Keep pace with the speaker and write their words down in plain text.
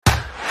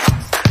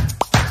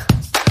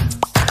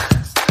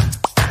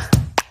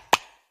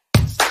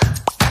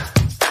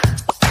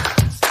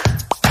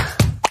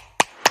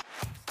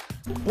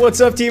What's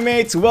up,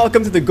 teammates?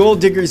 Welcome to the Gold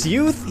Diggers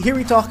Youth. Here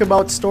we talk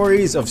about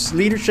stories of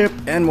leadership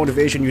and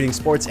motivation using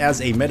sports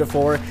as a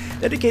metaphor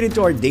dedicated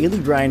to our daily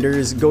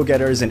grinders,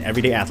 go-getters, and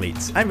everyday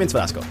athletes. I'm Vince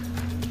Velasco.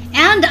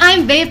 And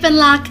I'm Babe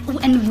Pinlock,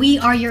 and we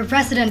are your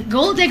resident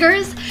Gold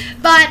Diggers.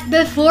 But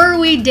before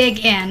we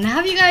dig in,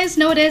 have you guys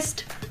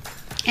noticed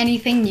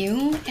anything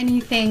new?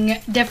 Anything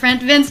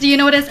different? Vince, do you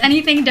notice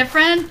anything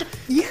different?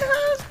 Yeah,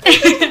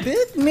 a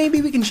bit.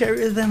 Maybe we can share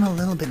with them a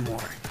little bit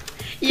more.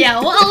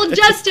 Yeah, well,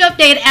 just to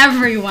update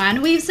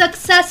everyone, we've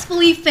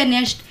successfully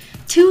finished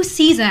 2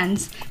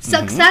 seasons.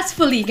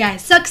 Successfully,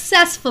 guys,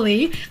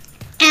 successfully.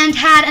 And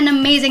had an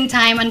amazing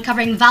time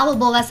uncovering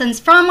valuable lessons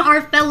from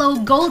our fellow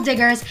gold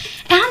diggers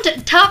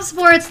and top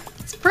sports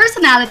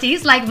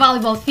personalities like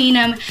volleyball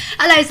phenom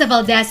Eliza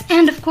Valdez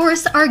and, of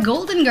course, our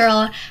golden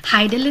girl,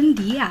 Heidelin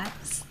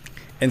Diaz.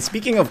 And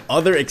speaking of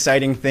other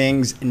exciting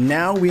things,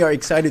 now we are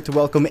excited to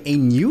welcome a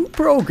new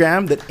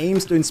program that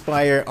aims to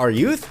inspire our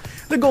youth,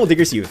 the Gold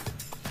Diggers Youth.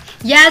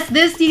 Yes,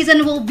 this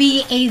season will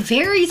be a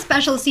very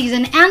special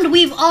season, and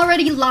we've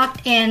already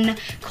locked in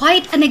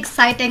quite an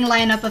exciting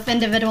lineup of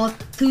individuals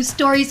whose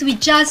stories we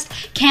just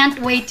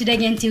can't wait to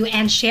dig into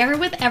and share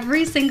with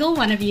every single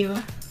one of you.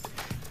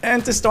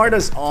 And to start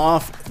us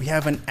off, we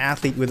have an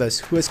athlete with us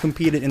who has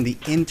competed in the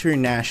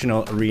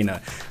international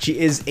arena. She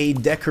is a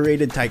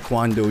decorated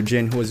Taekwondo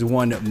Jin who has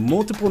won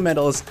multiple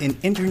medals in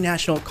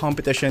international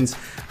competitions,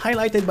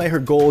 highlighted by her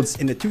golds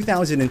in the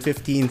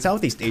 2015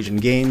 Southeast Asian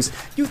Games,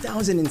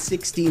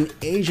 2016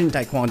 Asian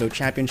Taekwondo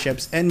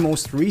Championships, and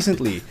most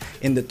recently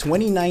in the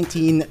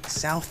 2019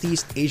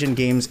 Southeast Asian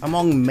Games,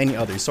 among many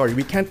others. Sorry,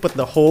 we can't put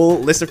the whole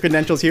list of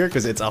credentials here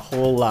because it's a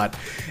whole lot.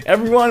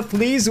 Everyone,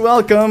 please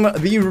welcome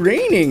the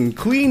reigning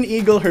Queen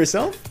Eagle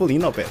herself, Pauline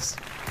Lopez.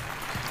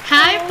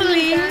 Hi,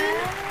 Pauline.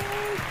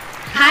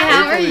 Hi,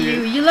 how are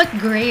you? You look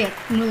great,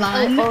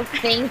 Mulan. Oh,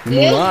 thank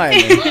you.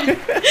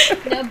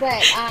 Mulan. No,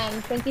 but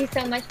thank you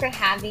so much for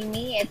having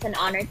me. It's an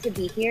honor to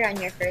be here on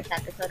your first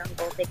episode on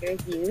Gold Diggers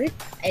Youth.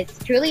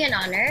 It's truly an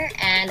honor,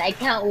 and I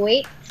can't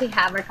wait to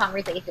have our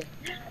conversation.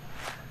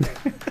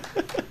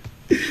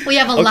 We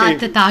have a lot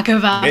to talk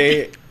about.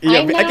 Bae,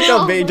 I can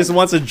tell Bae just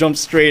wants to jump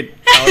straight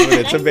out with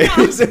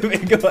it. So Bae,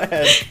 go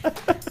ahead.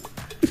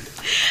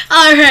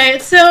 All right,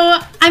 so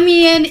I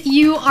mean,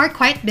 you are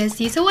quite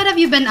busy. So what have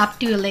you been up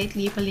to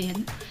lately,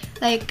 Pauline?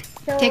 Like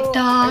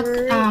TikTok,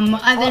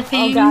 other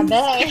things? Oh, God,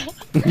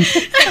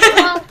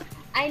 well,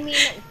 I mean,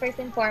 first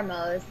and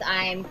foremost,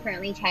 I'm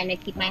currently trying to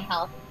keep my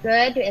health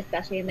good,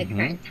 especially in the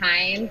current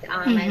times.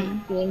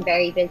 I'm being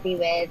very busy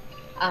with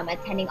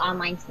attending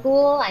online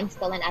school. I'm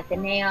still in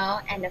Ateneo,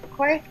 and of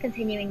course,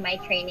 continuing my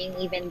training,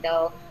 even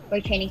though we're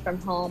training from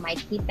home. I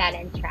keep that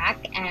in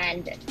track,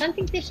 and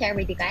something to share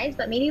with you guys,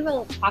 but maybe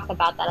we'll talk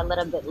about that a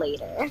little bit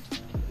later.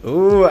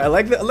 Ooh, I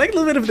like a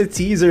little bit of the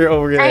teaser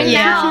over there.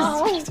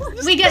 Yeah,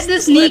 we get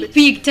the sneak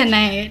peek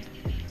tonight.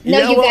 No,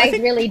 yeah, you well,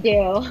 guys really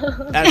do.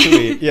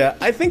 Actually, yeah.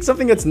 I think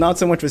something that's not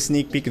so much of a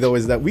sneak peek, though,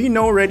 is that we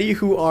know already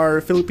who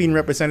our Philippine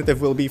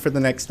representative will be for the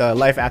next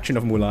live action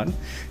of Mulan.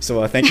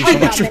 So thank you so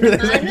much for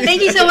that.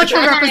 Thank you so much for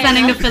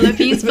representing the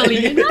Philippines,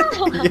 Pauline.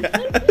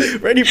 Yeah,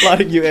 already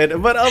plotting you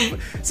in. But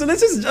so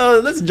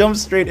let's jump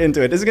straight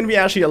into it. This is gonna be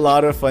actually a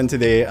lot of fun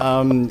today.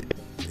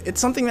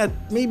 It's something that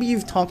maybe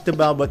you've talked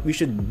about, but we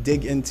should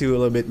dig into a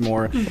little bit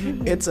more.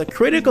 It's a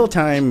critical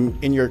time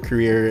in your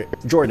career,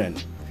 Jordan.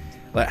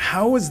 Like,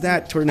 how was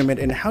that tournament,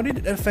 and how did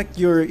it affect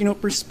your,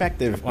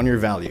 perspective on your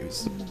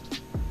values?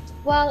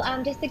 Well,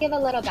 just to give a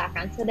little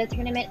background, so the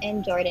tournament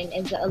in Jordan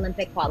is the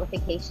Olympic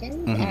qualifications,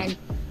 and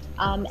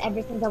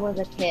ever since I was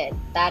a kid,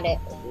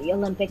 the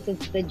Olympics is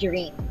the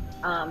dream.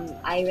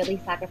 I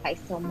really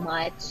sacrificed so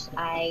much.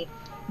 I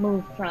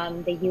moved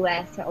from the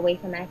U.S. away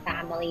from my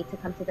family to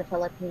come to the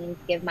Philippines,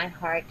 give my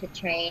heart to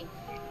train,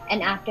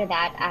 and after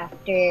that,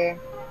 after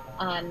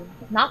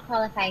not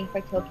qualifying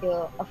for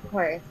Tokyo, of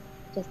course,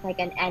 just like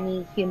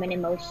any human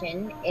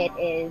emotion, it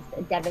is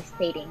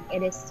devastating.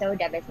 It is so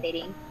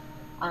devastating.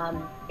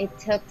 It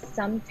took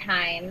some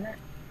time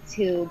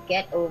to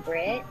get over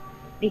it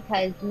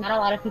because not a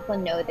lot of people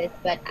know this,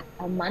 but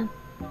a month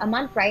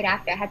right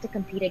after, I had to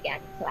compete again.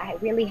 So I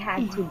really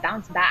had to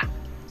bounce back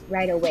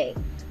right away.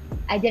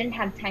 I didn't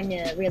have time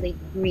to really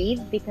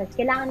breathe because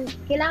kailangan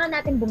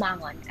natin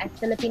bumangon. As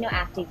Filipino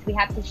athletes, we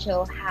have to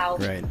show how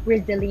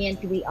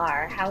resilient we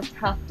are, how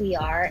tough we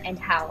are, and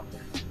how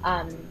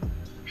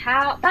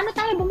paano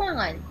tayo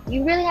bumangon?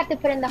 You really have to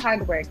put in the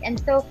hard work. And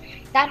so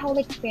that whole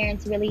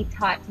experience really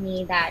taught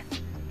me that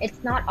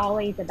it's not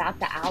always about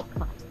the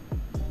outcome,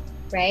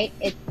 right?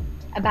 It's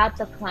about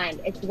the climb.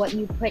 It's what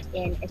you put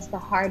in. It's the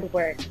hard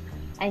work.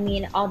 I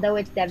mean, although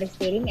it's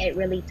devastating, it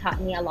really taught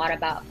me a lot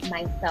about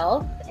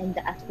myself in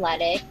the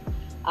athletic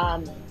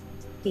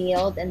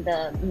field and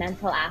the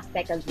mental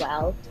aspect as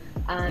well.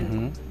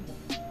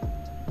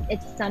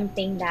 It's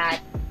something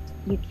that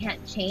you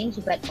can't change,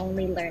 but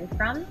only learn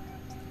from.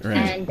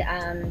 Right.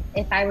 And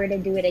if I were to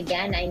do it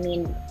again, I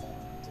mean,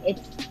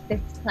 it's this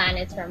plan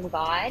is from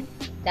God.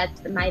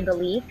 That's my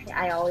belief.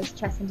 I always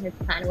trust in His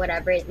plan,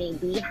 whatever it may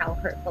be, how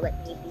hurtful it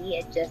may be.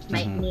 It just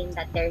might mean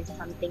that there's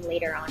something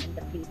later on in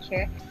the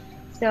future.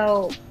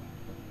 So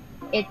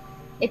it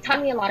it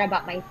taught me a lot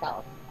about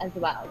myself as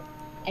well.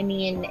 I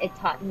mean, it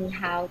taught me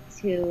how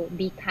to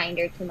be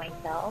kinder to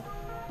myself.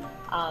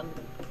 Um,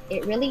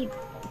 it really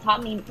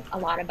taught me a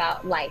lot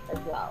about life as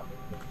well.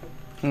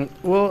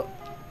 Well,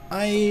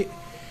 I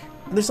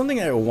there's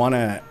something I want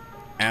to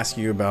ask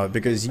you about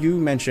because you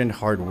mentioned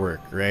hard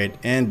work, right?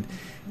 And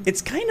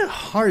it's kind of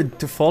hard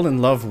to fall in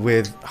love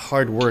with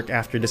hard work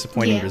after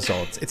disappointing Yeah.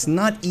 results. It's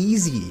not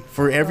easy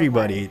for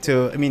everybody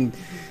to, I mean,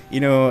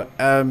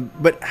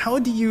 but how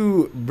do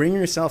you bring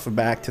yourself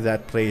back to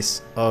that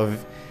place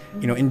of,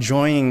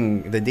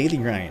 enjoying the daily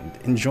grind,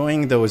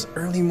 enjoying those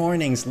early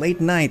mornings,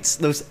 late nights,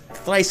 those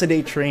thrice a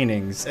day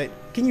trainings?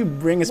 Can you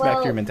bring us back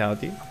to your Well,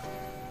 mentality?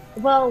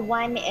 well,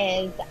 one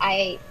is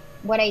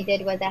what I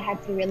did was I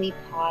had to really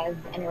pause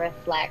and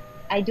reflect.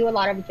 I do a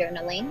lot of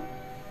journaling.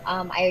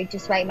 I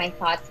just write my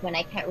thoughts when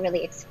I can't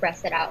really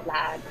express it out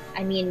loud.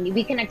 I mean,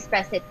 we can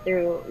express it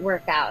through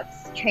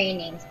workouts,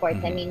 training, sports.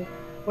 I mean,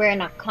 we're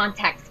in a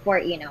contact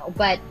sport,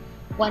 But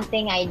one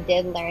thing I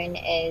did learn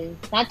is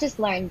not just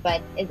learn,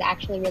 but is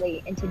actually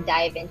really into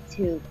dive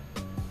into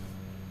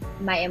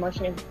my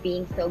emotion of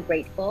being so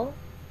grateful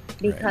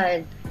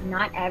because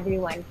not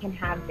everyone can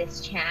have this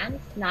chance.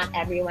 Not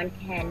everyone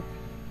can,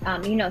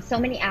 so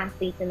many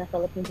athletes in the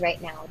Philippines right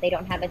now, they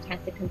don't have a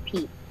chance to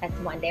compete. That's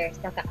one. They're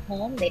stuck at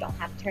home. They don't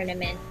have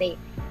tournaments.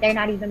 They're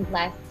not even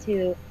blessed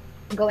to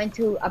go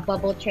into a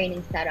bubble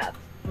training setup.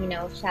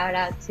 Shout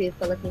out to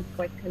Philippine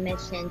Sports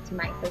Commission, to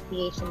my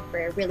association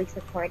for really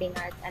supporting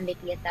us, and the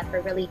PSF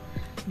for really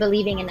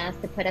believing in us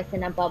to put us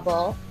in a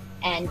bubble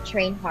and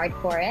train hard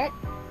for it.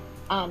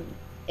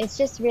 It's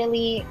just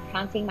really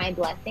counting my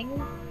blessings,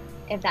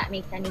 if that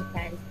makes any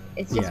sense.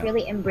 It's just Yeah.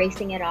 really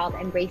embracing it all,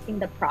 embracing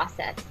the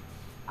process.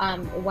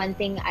 One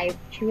thing I've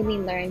truly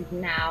learned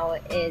now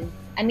is,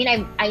 I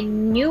mean, I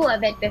knew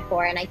of it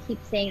before, and I keep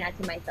saying that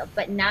to myself,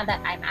 but now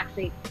that I'm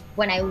actually,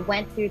 when I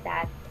went through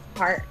that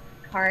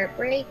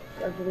heartbreak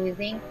of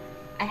losing,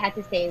 I had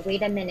to say,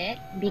 wait a minute,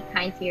 be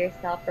kind to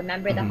yourself,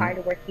 remember the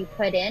hard work you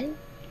put in,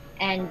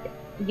 and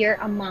you're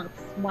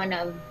amongst one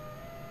of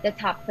the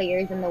top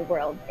players in the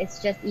world.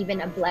 It's just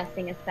even a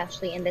blessing,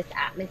 especially in this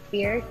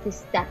atmosphere, to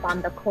step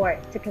on the court,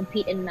 to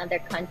compete in another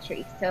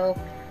country. So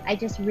I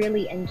just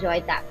really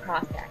enjoyed that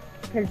process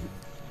because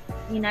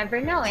you never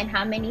know in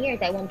how many years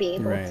I won't be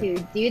able Right. to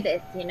do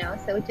this,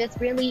 So just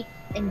really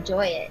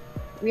enjoy it.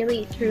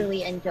 Really,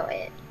 truly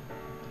enjoy it.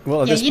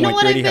 Well, at Yeah, this you know point,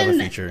 what you I've already have a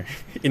been feature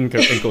in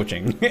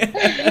coaching.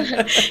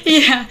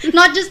 yeah,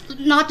 not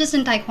just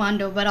in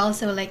taekwondo, but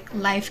also like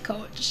life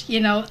coach.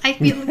 I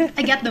feel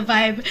I get the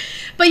vibe.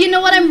 But you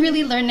know what I'm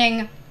really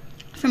learning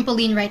from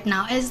Pauline right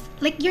now is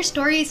like your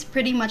story is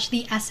pretty much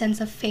the essence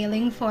of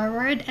failing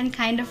forward and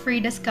kind of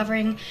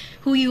rediscovering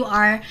who you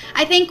are.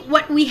 I think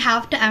what we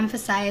have to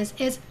emphasize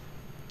is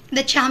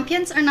the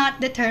champions are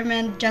not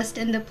determined just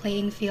in the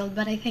playing field,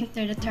 but I think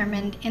they're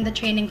determined in the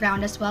training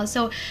ground as well.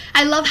 So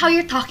I love how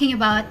you're talking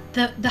about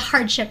the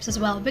hardships as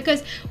well,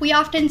 because we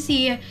often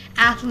see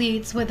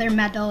athletes with their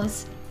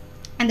medals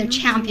and their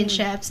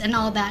championships and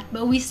all that,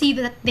 but we see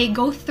that they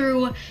go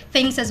through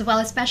things as well,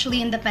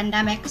 especially in the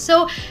pandemic.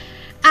 So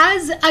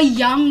as a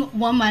young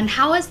woman,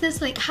 how has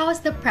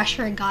the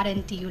pressure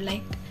gotten to you?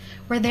 Like,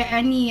 were there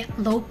any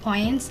low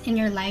points in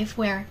your life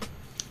where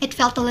it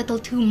felt a little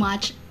too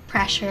much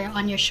pressure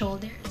on your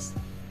shoulders?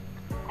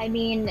 I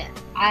mean,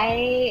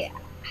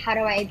 how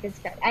do I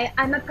describe?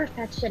 I'm a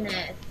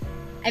perfectionist.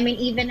 I mean,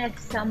 even if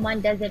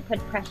someone doesn't put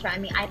pressure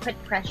on me, I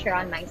put pressure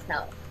on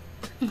myself.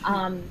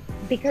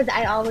 Because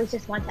I always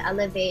just want to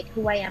elevate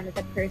who I am as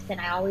a person.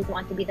 I always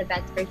want to be the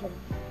best version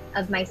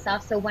of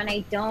myself. So when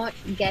I don't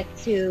get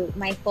to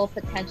my full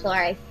potential, or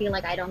I feel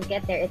like I don't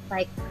get there, it's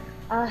like,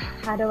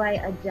 how do I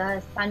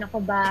adjust? Paano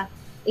ko ba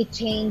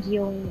i-change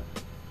yung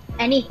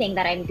anything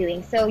that I'm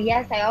doing? So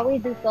yes, I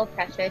always do feel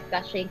pressure,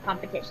 especially in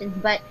competitions,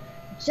 but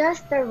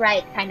just the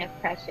right kind of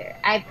pressure.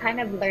 I've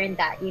kind of learned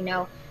that,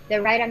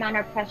 the right amount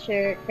of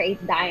pressure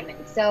creates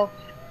diamonds. So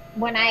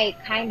when I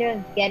kind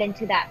of get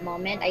into that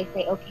moment, I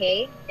say,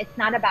 okay, it's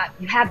not about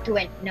you have to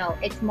win. No,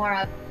 it's more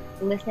of,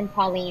 listen,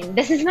 Pauline,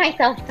 this is my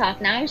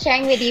self-talk. Now I'm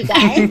sharing with you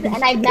guys,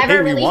 and I've never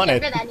Hey, we really want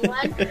shared it. with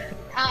anyone.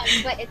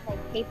 But it's like,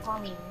 hey,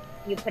 Pauline,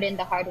 you put in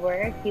the hard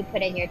work, you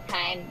put in your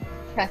time,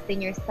 trust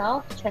in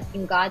yourself, trust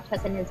in God,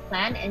 trust in His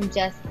plan, and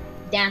just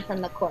dance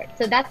on the court.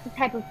 So that's the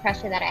type of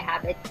pressure that I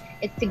have.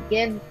 It's to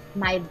give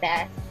my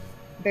best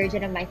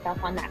version of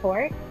myself on that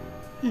court.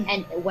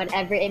 And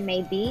whatever it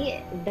may be,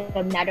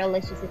 the medal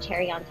is just a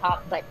cherry on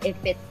top. But if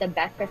it's the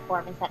best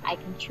performance that I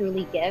can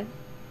truly give,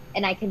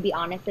 and I can be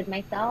honest with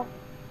myself,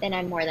 then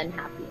I'm more than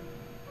happy.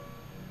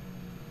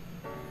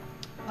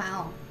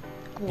 Wow.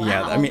 Wow.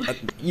 Yeah, I mean,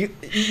 you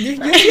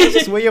have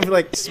this way of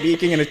like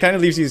speaking, and it kind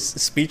of leaves you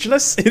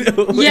speechless.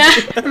 Yeah,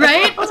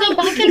 right? So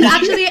we can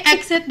actually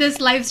exit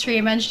this live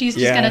stream and she's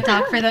just gonna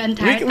talk for the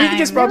entire time. We can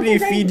just probably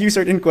feed you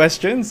certain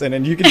questions, and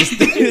then you can just.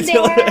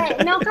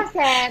 No,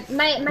 kasi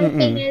my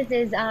thing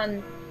is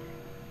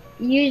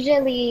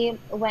usually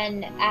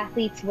when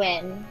athletes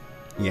win,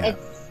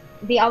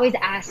 they always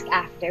ask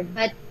after,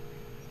 but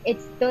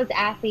it's those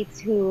athletes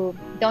who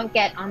don't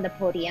get on the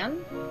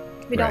podium,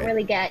 who don't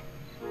really get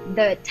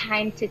the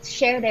time to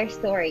share their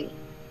story.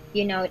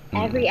 You know,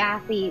 every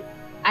athlete,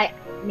 I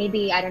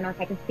don't know if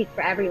I can speak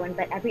for everyone,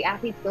 but every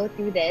athlete go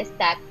through this,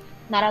 that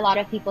not a lot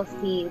of people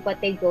see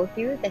what they go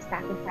through, the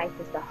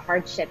sacrifices, the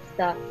hardships,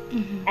 the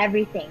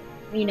everything.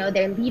 You know,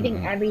 they're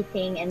leaving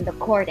everything in the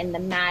court, in the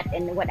mat,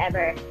 in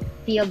whatever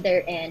field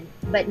they're in,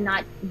 but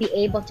not be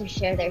able to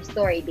share their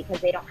story because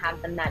they don't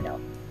have the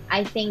medal.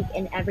 I think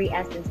in every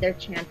essence, they're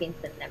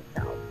champions in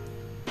themselves.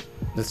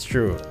 That's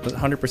true,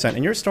 100%.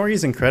 And your story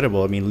is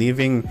incredible. I mean,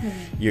 leaving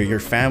your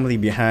family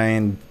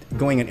behind,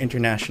 going on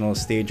international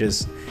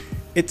stages,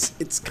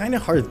 it's kind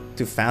of hard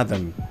to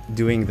fathom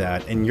doing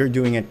that. And you're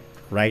doing it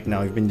right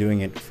now. You've been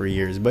doing it for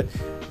years. But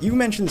you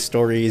mentioned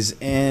stories,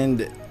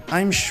 and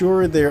I'm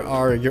sure there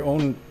are your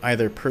own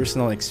either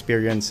personal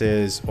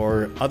experiences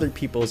or other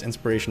people's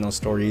inspirational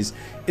stories.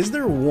 Is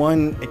there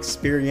one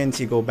experience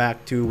you go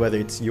back to, whether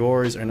it's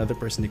yours or another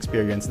person's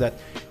experience, that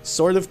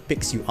sort of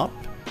picks you up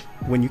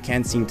when you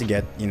can't seem to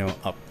get,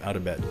 up out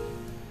of bed?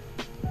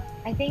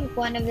 I think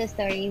one of the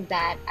stories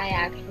that I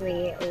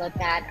actually look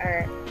at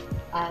are,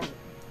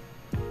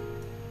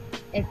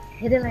 it's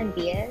Hidilyn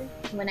Diaz.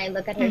 When I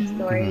look at her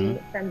story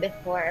from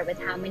before with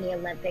how many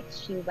Olympics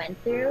she went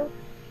through,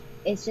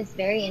 it's just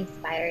very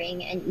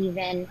inspiring. And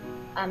even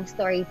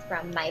stories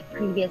from my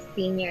previous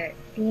senior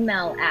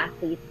female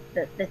athletes,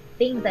 the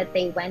things that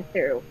they went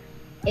through,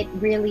 it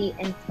really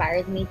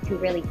inspires me to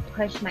really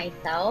push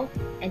myself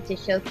and to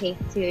showcase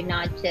to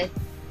not just,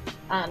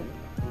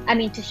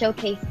 to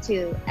showcase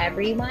to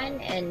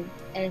everyone, and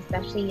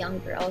especially young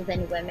girls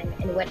and women,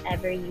 and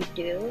whatever you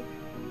do,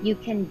 you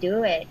can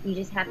do it. You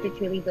just have to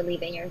truly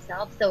believe in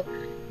yourself. So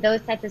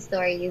those types of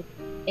stories,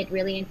 it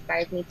really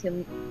inspires me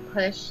to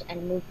push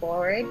and move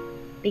forward,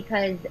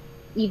 because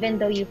even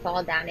though you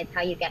fall down, it's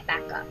how you get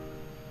back up,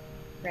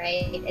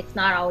 right? It's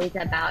not always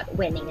about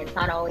winning. It's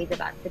not always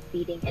about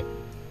succeeding.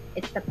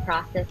 It's the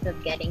process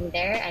of getting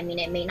there. I mean,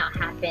 it may not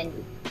happen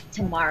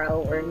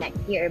tomorrow or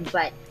next year,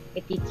 but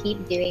if you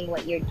keep doing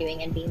what you're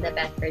doing and being the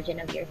best version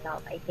of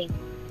yourself, I think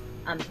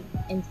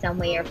in some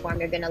way or form,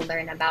 you're going to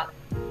learn about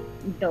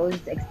those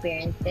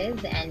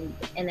experiences, and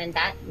in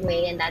that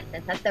way, in that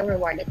sense, that's the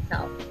reward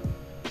itself.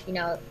 You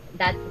know,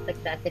 that's the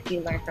success if you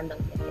learn from those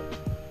mistakes.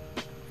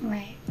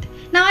 Right.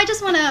 Now, I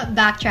just want to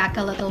backtrack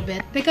a little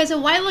bit, because a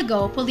while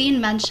ago, Pauline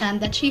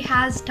mentioned that she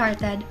has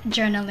started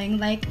journaling,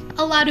 like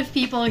a lot of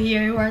people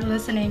here who are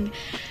listening.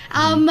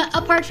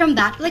 Apart from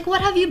that, like,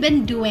 what have you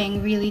been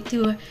doing really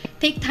to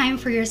take time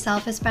for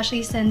yourself,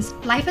 especially since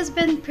life has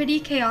been pretty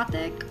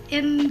chaotic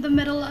in the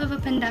middle of a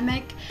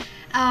pandemic?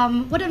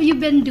 What have you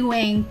been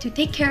doing to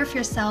take care of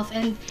yourself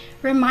and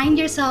remind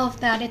yourself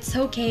that it's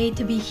okay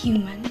to be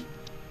human?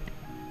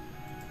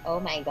 Oh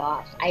my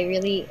gosh,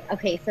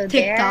 okay, so TikTok,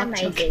 there are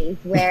my days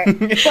where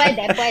puede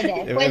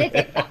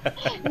TikTok.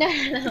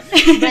 No.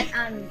 But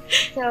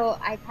so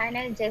I kind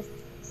of just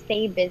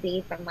stay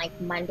busy from like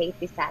Monday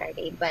to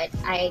Saturday, but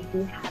I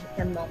do have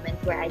some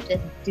moments where I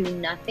just do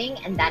nothing,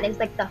 and that is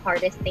like the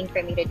hardest thing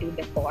for me to do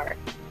before,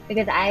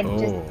 because I've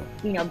just,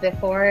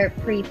 before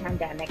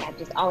pre-pandemic, I've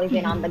just always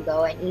been on the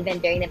go, and even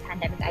during the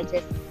pandemic, I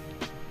just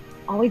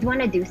always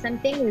want to do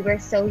something. We were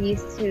so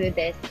used to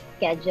this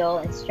schedule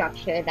and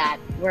structure that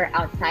we're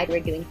outside, we're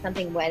doing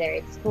something, whether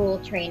it's school,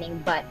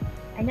 training, but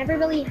I never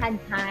really had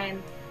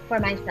time for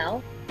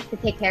myself to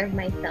take care of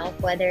myself,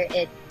 whether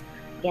it's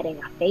getting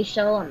a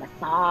facial, a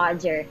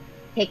massage, or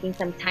taking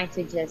some time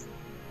to just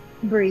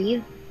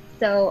breathe.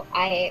 So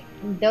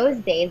those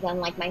days, on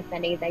like my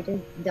Sundays, I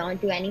just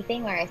don't do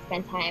anything, or I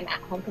spend time at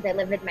home because I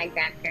live with my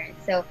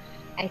grandparents. So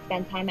I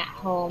spend time at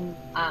home,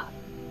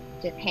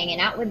 just hanging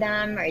out with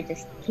them, or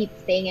just keep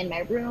staying in my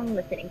room,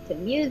 listening to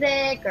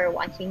music or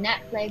watching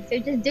Netflix, or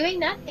just doing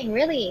nothing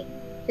really,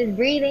 just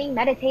breathing,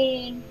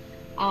 meditating.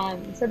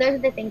 So those are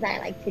the things I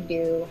like to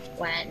do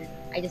when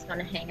I just want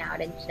to hang out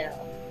and chill.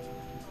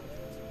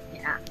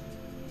 Yeah.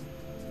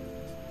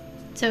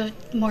 So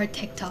more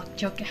TikTok,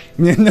 joke.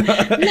 I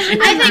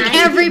think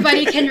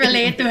everybody can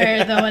relate to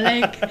her though.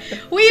 Like,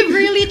 we've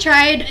really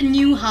tried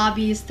new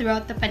hobbies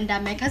throughout the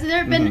pandemic. Has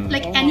there been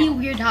like any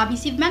weird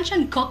hobbies? You've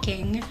mentioned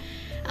cooking.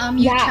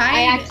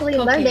 I actually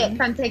learned it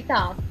from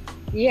TikTok.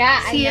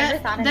 Yeah, See, I never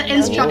thought of the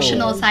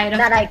instructional side of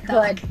that TikTok.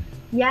 I could.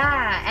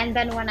 Yeah, and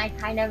then when I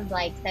kind of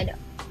like said,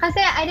 because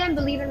I didn't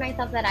believe in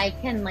myself that I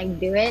can like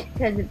do it,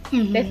 because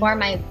before,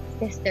 my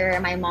sister,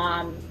 my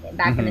mom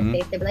back in the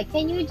States, they'd be like,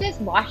 can you just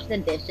wash the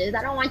dishes?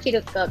 I don't want you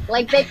to cook.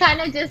 Like, they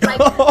kind of just like,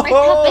 my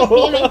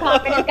self-esteem and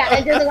confidence kind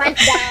of just went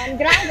down.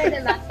 Grabe,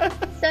 diba?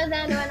 So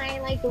then when I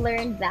like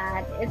learned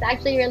that, it's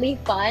actually really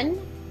fun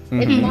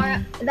It's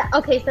more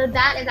okay. So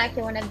that is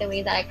actually one of the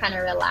ways that I kind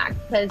of relax,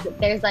 because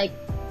there's like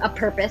a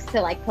purpose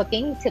to like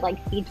cooking, to like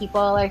feed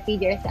people or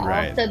feed yourself.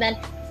 Right. So then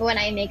when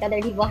I make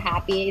other people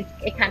happy,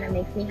 it kind of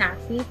makes me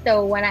happy.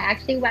 So when I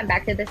actually went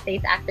back to the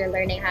States after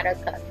learning how to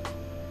cook,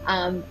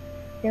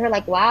 they were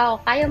like,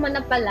 wow, kaya mo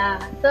na pala.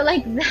 So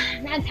like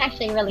that's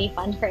actually really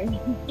fun for me.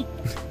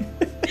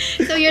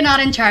 So you're not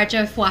in charge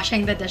of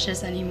washing the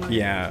dishes anymore.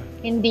 Yeah.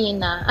 Hindi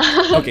na.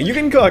 Okay, you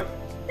can cook.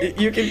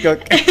 You can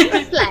cook.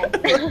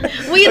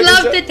 We'd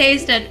love to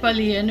taste it,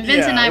 Pauline.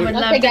 Vince and I would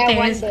love to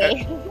taste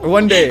it.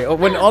 One day,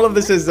 when all of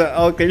this is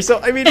all clear. So,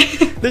 I mean,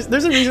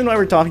 there's a reason why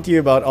we're talking to you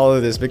about all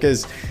of this,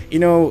 because, you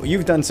know,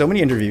 you've done so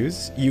many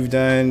interviews, you've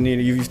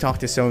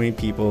talked to so many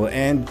people,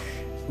 and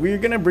we're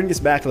gonna bring this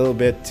back a little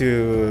bit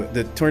to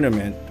the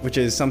tournament, which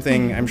is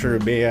something I'm sure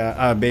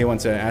Bea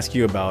wants to ask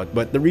you about.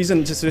 But the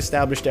reason, just to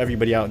establish to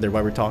everybody out there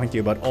why we're talking to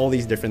you about all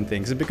these different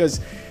things, is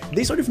because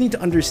they sort of need to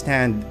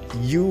understand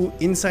you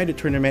inside the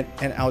tournament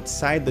and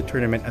outside the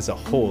tournament as a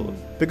whole.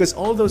 Because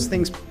all of those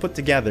things put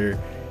together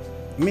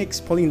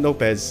makes Pauline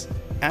Lopez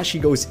as she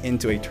goes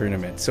into a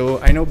tournament. So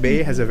I know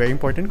Bea has a very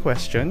important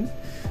question,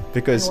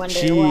 because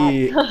she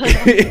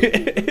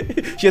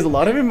she has a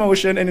lot of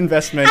emotion and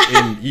investment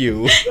in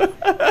you.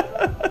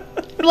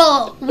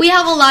 Well, we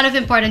have a lot of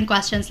important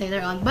questions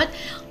later on, but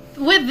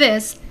with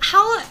this,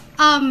 how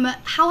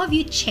have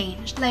you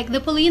changed? Like the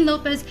Pauline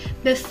Lopez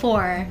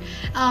before,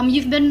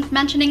 you've been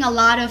mentioning a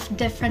lot of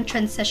different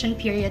transition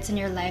periods in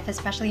your life,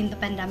 especially in the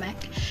pandemic.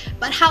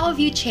 But how have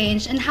you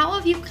changed, and how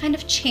have you kind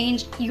of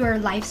changed your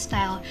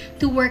lifestyle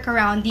to work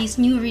around these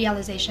new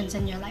realizations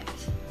in your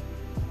life?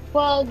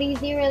 Well, these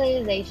new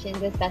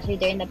realizations, especially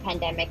during the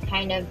pandemic,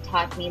 kind of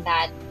taught me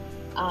that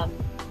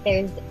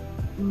there's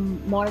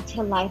more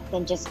to life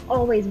than just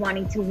always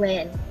wanting to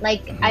win.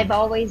 Like, I've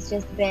always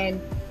just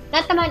been,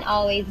 not naman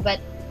always, but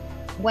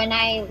when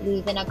I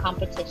lose in a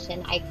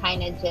competition, I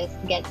kind of just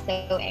get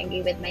so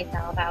angry with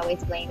myself. I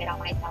always blame it on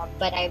myself.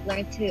 But I've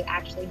learned to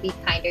actually be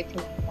kinder to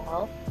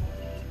myself.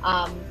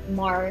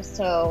 More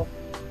so,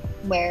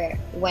 where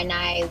when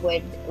I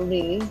would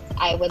lose,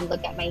 I would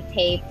look at my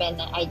tape and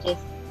I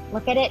just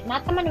look at it,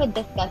 not someone with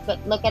disgust, but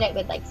look at it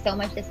with like so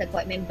much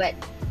disappointment. But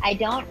I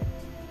don't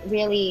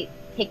really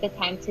take the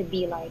time to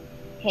be like,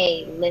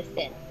 hey,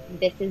 listen,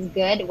 this is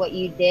good, what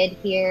you did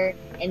here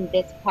and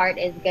this part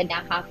is good,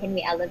 now how can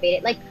we elevate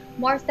it? Like,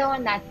 more so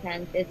in that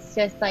sense, it's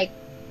just like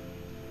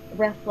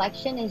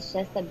reflection is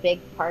just a big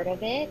part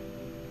of it,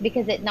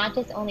 because it not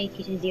just only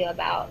teaches you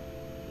about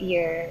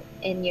your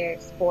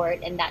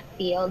sport in that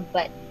field,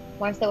 but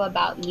more so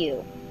about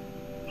you.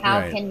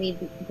 How can we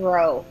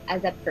grow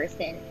as a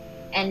person?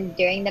 And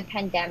during the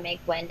pandemic,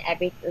 when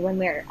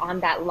we're on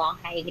that long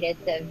hiatus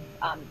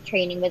of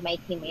training with my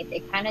teammates,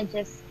 it kind of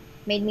just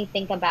made me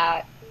think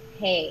about,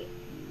 hey,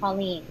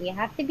 Pauline, you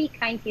have to be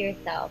kind to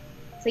yourself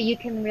so you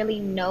can really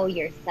know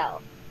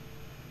yourself.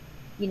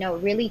 You know,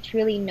 really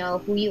truly know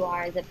who you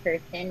are as a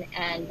person.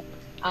 And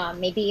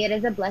maybe it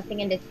is a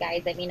blessing in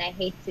disguise. I mean, I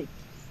hate to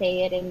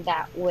say it in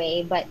that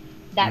way, but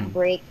that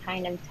break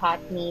kind of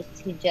taught me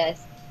to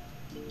just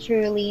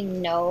truly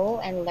know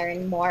and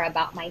learn more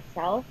about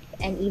myself.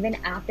 And even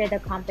after the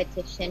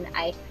competition,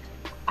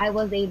 I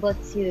was able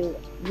to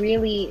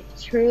really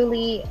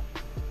truly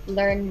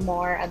learn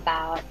more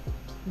about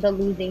the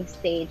losing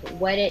stage,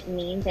 what it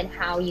means and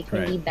how you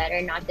can be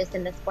better, not just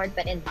in the sport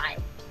but in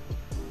life.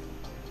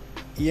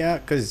 Yeah,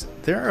 because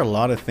there are a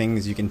lot of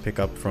things you can pick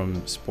up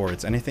from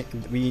sports, and I think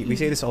we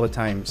say this all the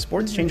time.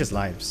 Sports changes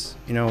lives.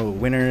 You know,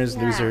 winners,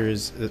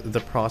 losers,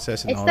 the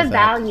process, and it's all the of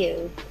that.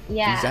 values.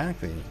 Yeah,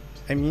 exactly.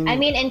 I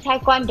mean, in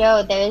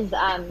Taekwondo, there's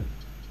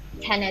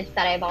tenets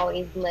that I've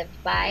always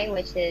lived by,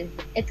 which is,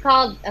 it's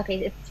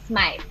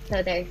SMITE.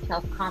 So there's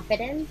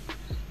self-confidence,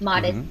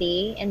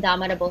 modesty,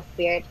 indomitable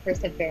spirit,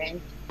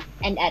 perseverance,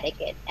 and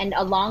etiquette. And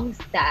along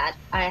that,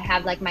 I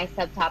have like my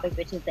subtopics,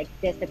 which is like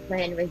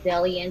discipline,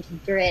 resilience,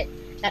 grit,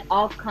 that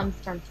all comes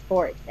from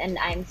sports. And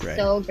I'm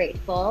so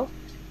grateful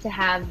to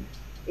have,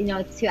 you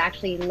know, to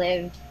actually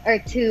live, or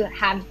to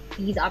have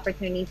these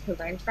opportunities to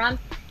learn from.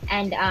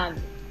 And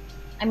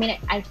I mean,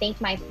 I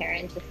thank my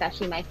parents,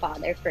 especially my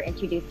father, for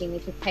introducing me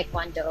to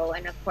Taekwondo,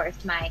 and of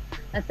course my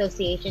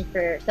association,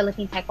 for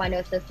Philippine Taekwondo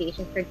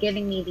Association, for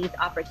giving me these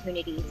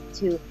opportunities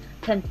to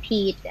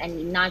compete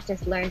and not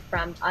just learn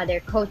from other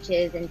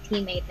coaches and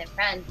teammates and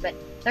friends, but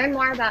learn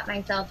more about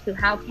myself. To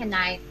how can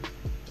I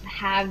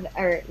have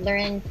or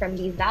learn from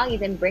these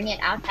values and bring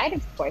it outside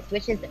of sports,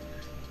 which is,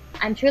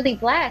 I'm truly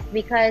blessed,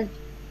 because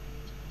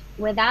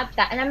without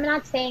that, and I'm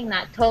not saying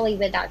that totally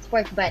without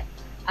sports, but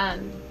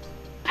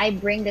I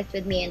bring this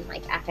with me in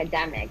like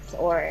academics,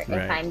 or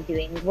if I'm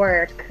doing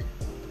work.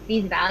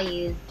 These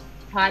values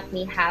taught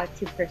me how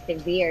to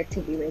persevere, to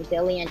be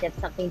resilient if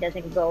something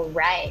doesn't go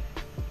right.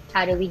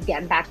 How do we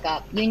get back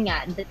up? Yun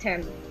nga, the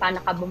term,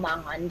 paano ka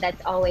bumangon,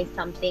 that's always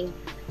something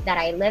that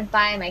I live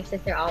by. My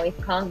sister always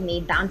calls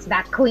me bounce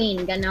back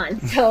queen,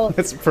 ganon. So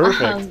that's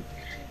perfect.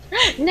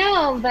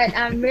 No, but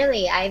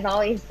really, I've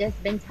always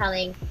just been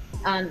telling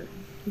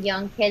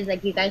young kids,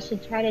 like, you guys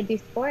should try to do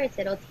sports.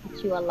 It'll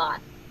teach you a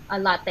lot a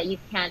lot that you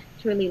can't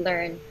truly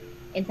learn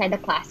inside the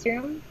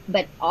classroom,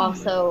 but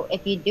also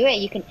if you do it,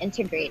 you can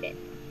integrate it.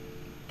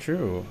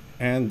 True.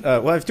 And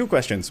well, I have two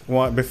questions.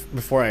 One,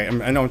 before I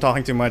know I'm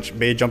talking too much.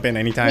 Bae, jump in Me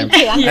anytime.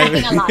 too. I'm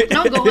talking a lot.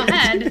 No, go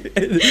ahead.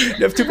 I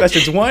have two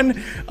questions.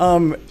 One,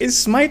 is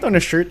Smite on a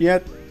shirt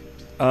yet?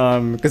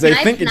 Because I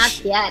think Not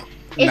it's yet.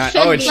 It not-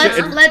 should oh, it be.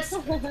 should- Let's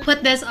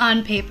put this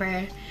on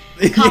paper.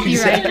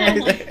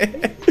 Copyrighted.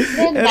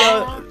 and,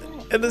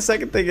 and the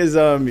second thing is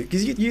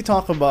because you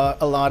talk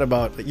about a lot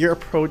about your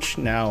approach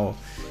now,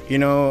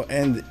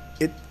 and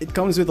it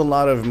comes with a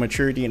lot of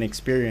maturity and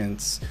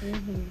experience.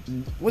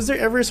 Was there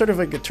ever sort of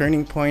like a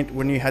turning point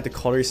when you had to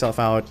call yourself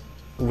out?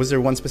 Was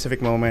there one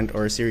specific moment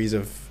or a series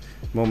of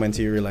moments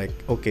you were like,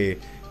 okay,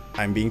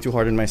 I'm being too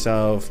hard on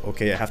myself,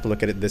 okay, I have to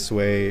look at it this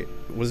way?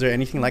 Was there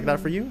anything like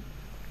that for you?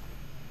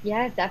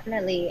 Yes,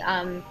 definitely.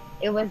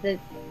 It was the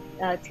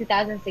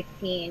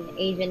 2016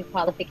 Asian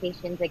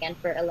qualifications again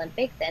for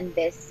Olympics, and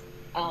this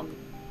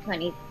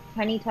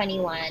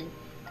 2021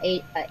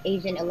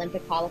 Asian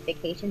Olympic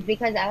qualifications,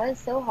 because I was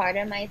so hard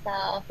on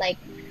myself. Like,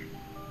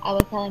 I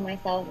was telling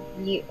myself,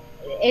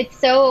 it's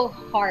so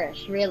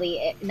harsh,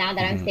 really. Now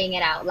that I'm saying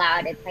it out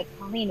loud, it's like,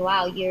 Pauline,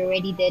 wow, you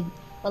already did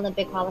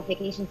Olympic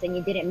qualifications and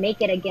you didn't make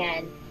it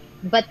again.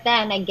 But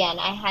then again,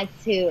 I had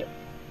to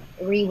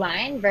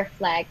rewind,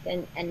 reflect,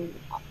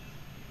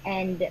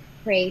 and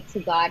pray to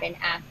God and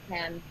ask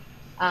Him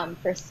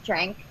for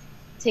strength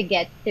to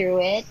get through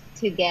it,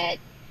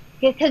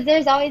 because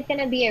there's always going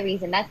to be a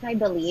reason. That's my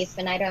belief,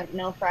 and I don't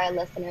know for our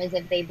listeners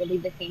if they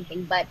believe the same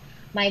thing, but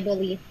my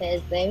belief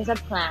is there's a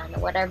plan,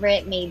 whatever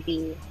it may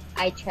be.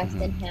 I trust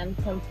in Him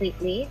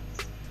completely.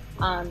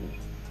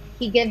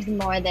 He gives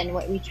more than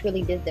what we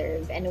truly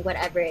deserve, and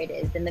whatever it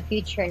is in the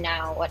future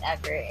now,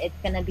 whatever, it's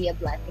going to be a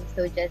blessing.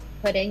 So just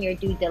put in your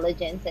due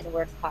diligence and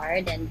work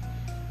hard, and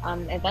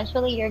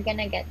eventually you're going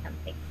to get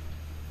something.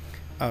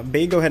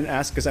 Bae, go ahead and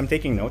ask because I'm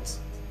taking notes.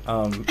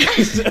 Ask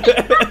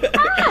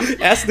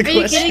the Are you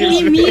question.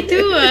 kidding me? Me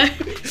too.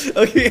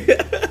 Okay.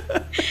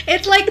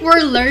 It's like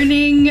we're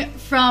learning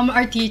from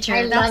our teacher.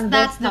 I that's love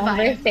that's this the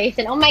vibe.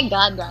 conversation. Oh my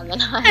God, Robin.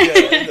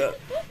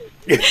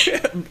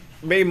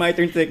 Bae, my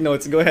turn to take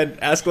notes. Go ahead,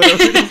 ask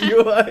whatever it is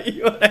you want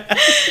to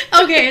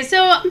ask. Okay,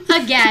 so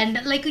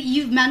again, like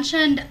you've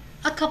mentioned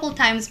a couple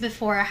times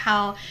before,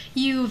 how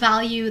you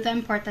value the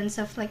importance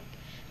of like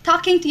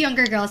talking to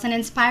younger girls and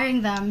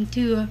inspiring them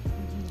to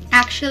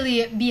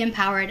actually be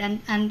empowered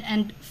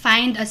and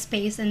find a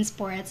space in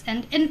sports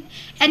and in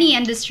any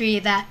industry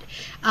that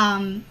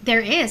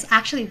there is,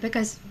 actually,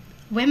 because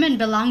women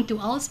belong to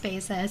all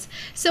spaces.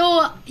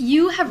 So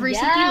you have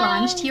recently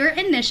launched your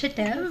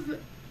initiative,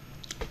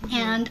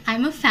 and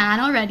I'm a fan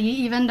already,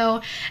 even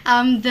though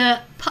the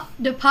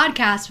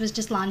podcast was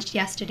just launched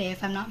yesterday,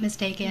 if I'm not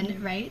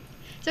mistaken, right?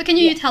 So can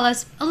you tell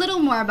us a little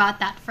more about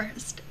that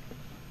first?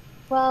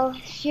 Well,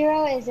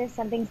 Shiro is just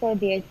something so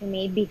dear to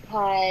me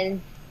because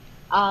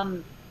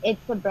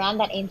it's a brand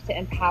that aims to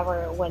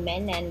empower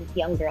women and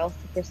young girls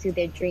to pursue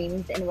their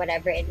dreams in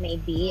whatever it may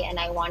be. And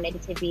I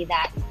wanted to be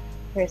that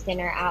person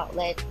or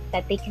outlet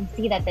that they can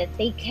see that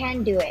they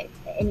can do it.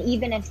 And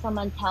even if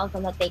someone tells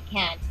them that they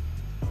can't,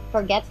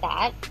 forget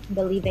that.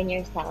 Believe in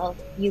yourself.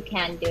 You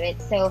can do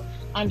it. So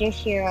under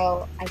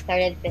Shiro, I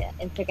started the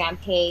Instagram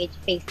page,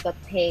 Facebook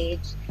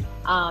page,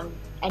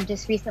 and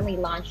just recently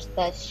launched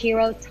the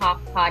Shiro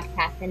Talk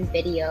podcast and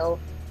video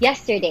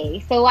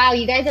yesterday. So wow,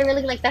 you guys are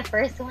really like the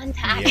first one to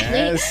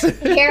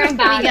actually hear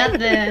about We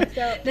got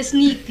it. the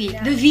sneak peek,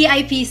 the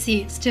VIP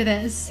seats to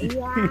this.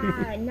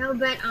 Yeah, no,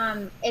 but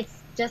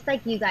it's just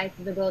like you guys,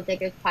 the Gold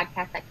Diggers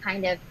podcast, that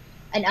kind of,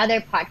 and other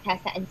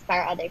podcasts that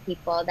inspire other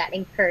people, that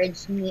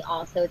encouraged me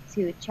also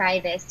to try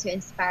this, to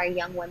inspire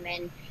young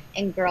women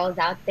and girls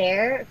out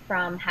there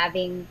from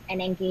having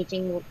and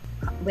engaging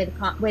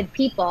with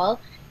people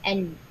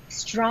and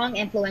strong,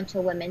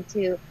 influential women,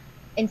 to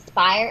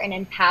inspire and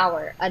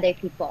empower other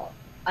people,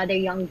 other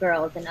young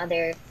girls and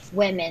other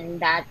women,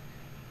 that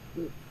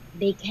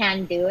they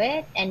can do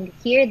it and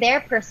hear their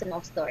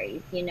personal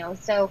stories,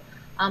 So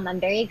I'm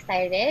very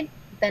excited.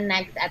 The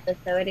next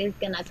episode is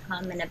gonna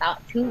come in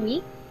about 2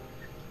 weeks.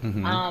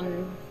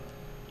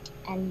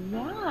 And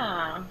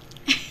yeah,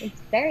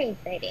 it's very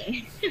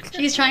exciting.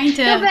 She's trying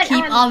to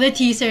keep all the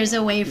teasers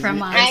away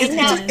from us. I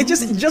know.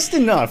 It's just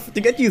enough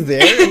to get you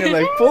there, and it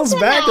like pulls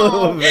back a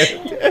little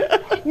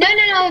bit.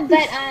 No,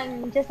 but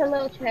just a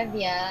little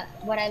trivia.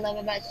 What I love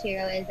about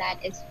Shiro is that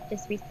it's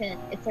just recent.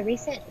 It's a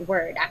recent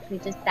word, actually,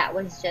 that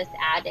was just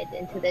added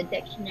into the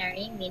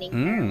dictionary, meaning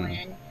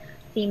heroine,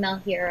 female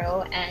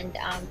hero, and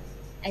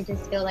I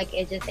just feel like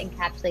it just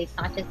encapsulates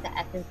not just the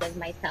essence of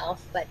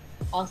myself, but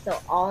also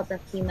all the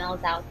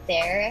females out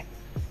there,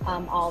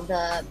 all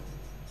the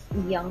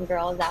young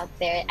girls out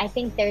there. I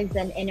think there's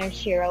an inner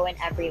Shiro in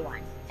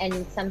everyone,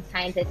 and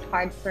sometimes it's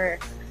hard for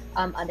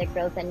other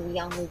girls and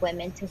young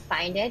women to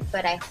find it,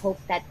 but I hope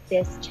that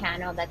this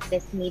channel, that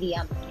this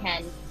medium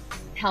can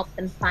help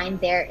them find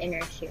their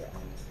inner Shiro.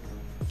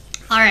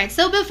 All right,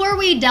 so before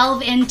we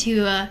delve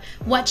into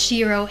what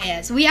Shiro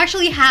is, we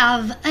actually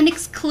have an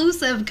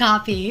exclusive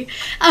copy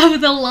of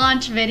the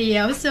launch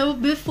video. So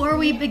before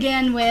we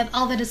begin with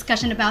all the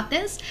discussion about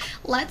this,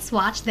 let's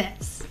watch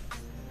this.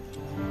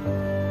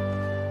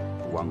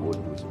 Wang Wu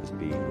is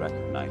being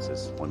recognized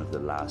as one of the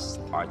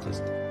last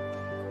artists.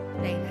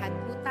 Dahil lahat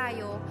po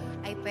tayo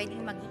ay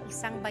pwedeng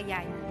mag-iisang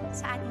bayani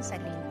sa ating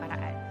sariling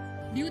paraan.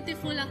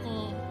 Beautiful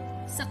ako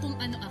sa kung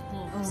ano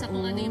ako, sa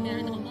kung ano yung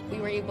meron ako. We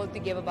were able to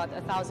give about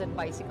 1,000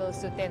 bicycles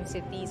to 10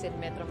 cities in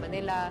Metro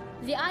Manila.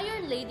 The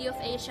Iron Lady of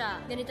Asia.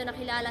 Ganito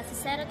nakilala si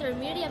Senator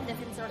Miriam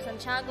Defensor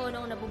Santiago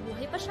noong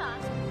nabubuhay pa siya.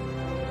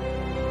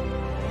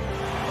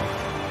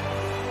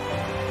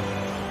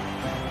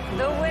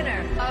 The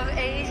winner of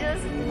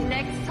Asia's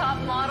Next Top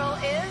Model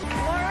is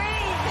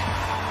Maureen.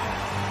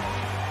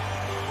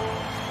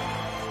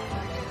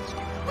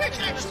 Which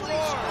actually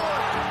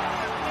scored.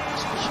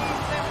 She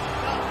left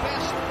the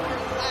best for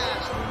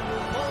last.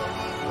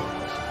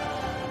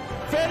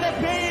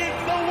 Philippines,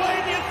 the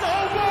wait is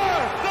over!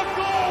 The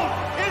gold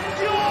is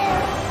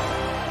yours!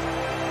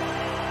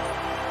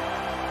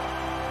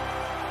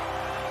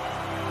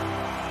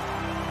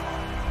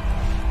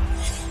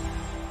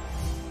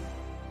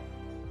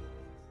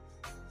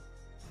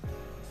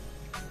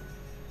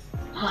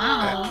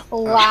 Wow.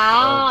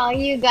 Wow,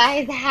 you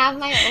guys have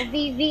my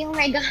OBV. Oh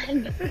my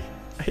god.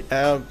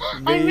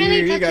 I'm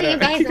really touching you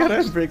guys you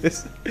gotta up. break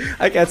this.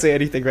 I can't say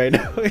anything right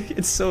now.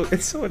 It's so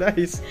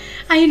nice.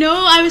 I know,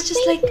 I was just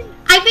like,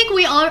 I think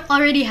we all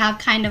already have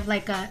kind of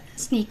like a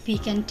sneak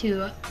peek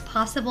into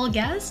possible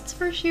guests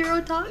for Shiro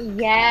Talk.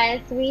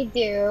 Yes, we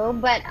do.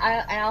 But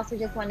I also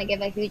just want to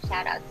give a huge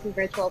shout out to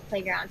Virtual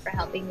Playground for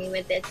helping me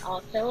with this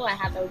also. I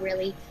have a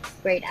really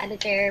great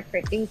editor,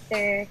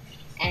 producer,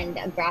 and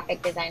a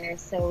graphic designer.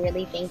 So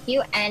really thank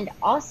you. And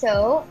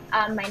also,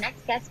 my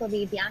next guest will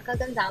be Bianca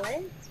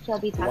Gonzalez. She'll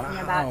be talking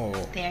about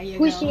There you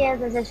who go. she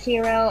is as a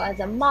Shiro, as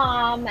a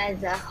mom,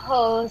 as a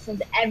host,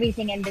 and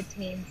everything in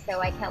between.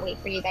 So I can't wait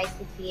for you guys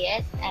to see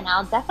it. And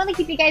I'll definitely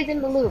keep you guys in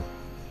the loop.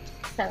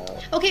 So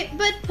Okay,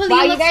 but Pauline,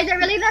 wow, you guys are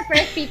really the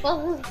first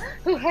people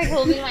who heard who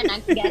will be my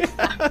next guest.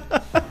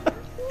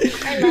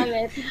 I love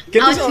it.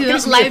 I'll be a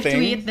live thing?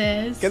 tweet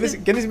this. Can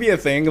this be a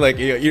thing? Like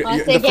you're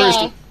the sige.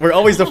 first. We're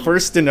always the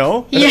first to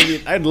know. Yeah.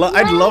 I mean,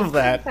 I'd love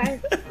that.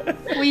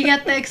 We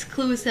get the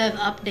exclusive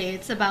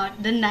updates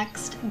about the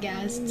next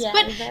guests. Yes,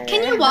 but very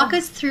can you right. walk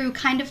us through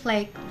kind of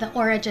like the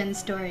origin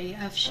story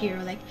of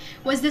Shiro? Like,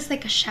 was this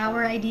like a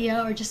shower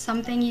idea or just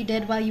something you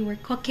did while you were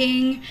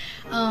cooking?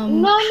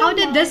 How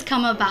did this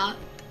come about?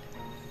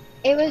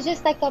 It was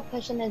just like a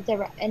push in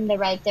the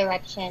right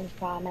direction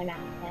from my mom,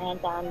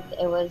 and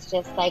it was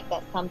just like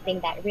something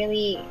that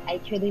really, I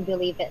truly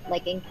believe it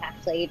like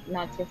encapsulate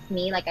not just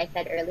me, like I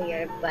said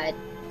earlier, but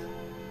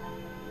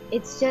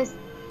it's just,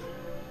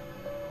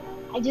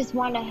 I just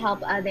want to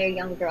help other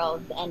young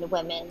girls and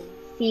women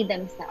see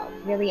themselves,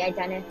 really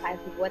identify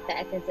with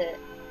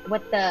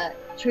what the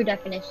true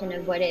definition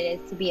of what it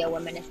is to be a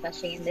woman,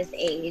 especially in this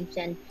age,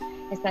 and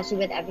especially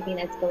with everything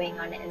that's going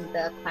on in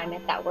the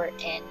climate that we're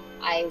in.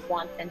 I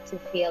want them to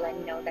feel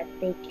and know that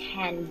they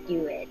can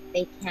do it.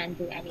 They can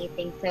do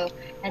anything. So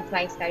that's why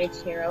I started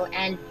Shiro.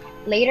 And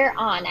later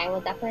on, I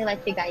will definitely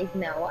let you guys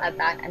know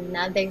about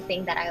another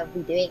thing that I will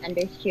be doing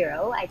under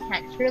Shiro. I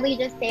can't truly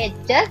just say it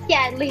just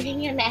yet, leaving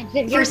you an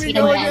answer. We're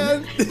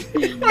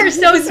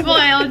so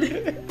spoiled.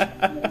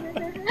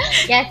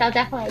 Yes, I'll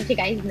definitely let you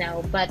guys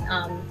know. But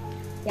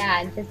yeah,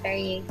 I'm just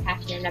very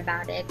passionate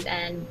about it.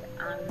 And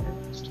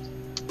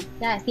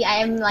yeah, see, I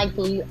am like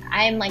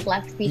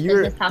left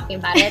speechless just talking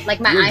about it.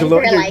 Like my eyes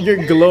are like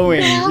you're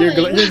glowing.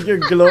 glowing.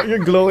 You're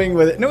glowing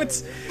with it. No,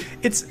 it's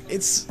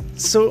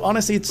so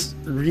honestly, it's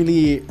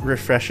really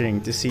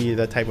refreshing to see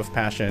that type of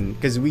passion,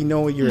 because we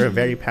know you're a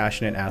very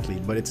passionate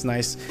athlete, but it's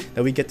nice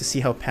that we get to see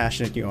how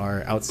passionate you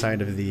are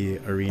outside of the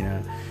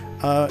arena.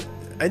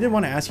 I did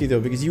want to ask you though,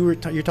 because you're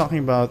talking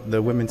about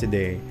the women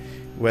today,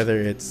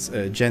 whether it's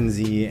Gen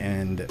Z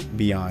and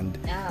beyond.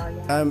 Oh,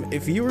 yeah.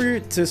 If you were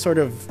to sort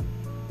of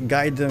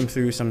guide them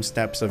through some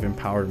steps of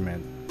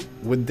empowerment,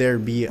 would there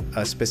be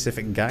a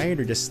specific guide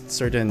or just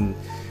certain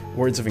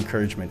words of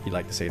encouragement you'd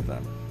like to say to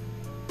them?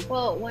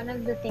 Well, one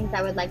of the things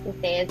I would like to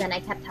say is, and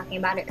I kept talking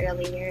about it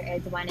earlier,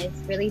 is one is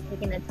really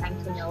taking the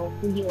time to know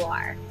who you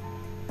are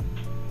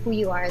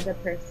as a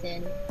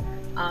person.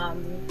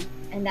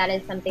 And that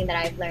is something that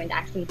I've learned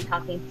actually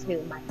talking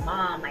to my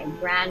mom, my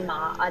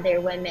grandma,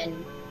 other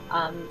women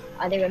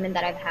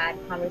that I've had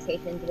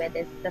conversations with,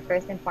 is the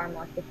first and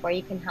foremost, before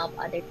you can help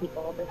other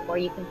people, before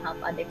you can help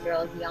other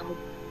girls, young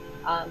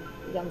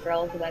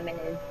girls, women,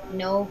 is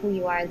know who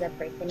you are as a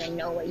person and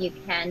know what you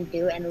can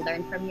do and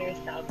learn from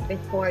yourself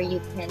before you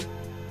can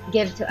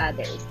give to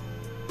others.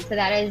 So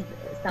that is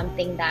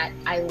something that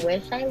I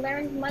wish I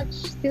learned much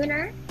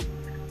sooner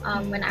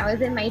when I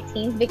was in my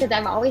teens, because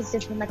I've always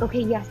just been like,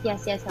 okay, yes,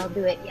 I'll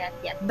do it, yes.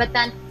 But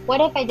then what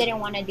if I didn't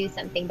want to do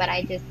something, but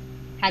I just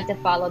had to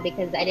follow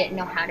because I didn't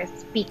know how to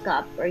speak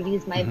up or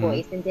use my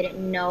voice and didn't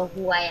know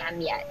who I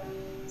am yet.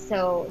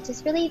 So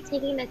just really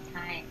taking the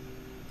time,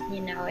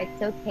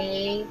 it's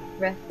okay,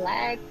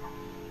 reflect,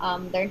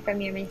 learn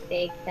from your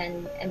mistakes,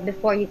 and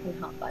before you can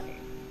help others.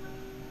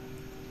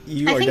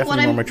 You are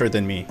definitely more mature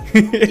than me.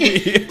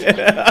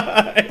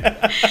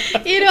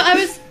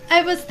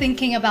 I was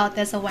thinking about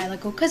this a while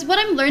ago, because what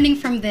I'm learning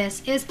from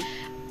this is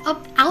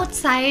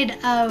outside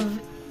of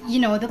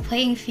the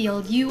playing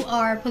field, you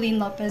are Pauline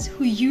Lopez,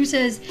 who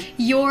uses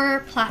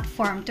your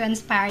platform to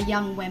inspire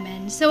young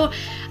women. So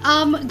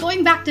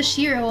going back to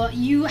Shiro,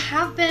 you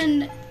have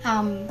been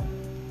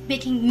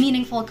making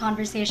meaningful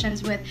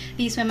conversations with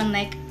these women,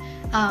 like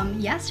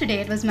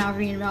yesterday it was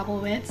Maureen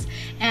Rabowitz,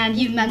 and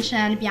you've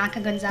mentioned Bianca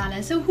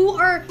Gonzalez. So who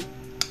are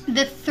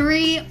the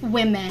 3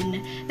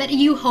 women that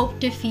you hope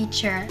to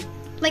feature?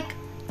 Like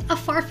a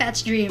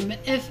far-fetched dream,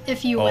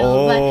 if you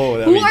will,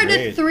 but who are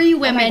the 3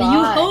 women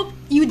you hope,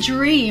 you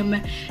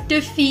dream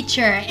to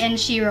feature in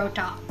Shiro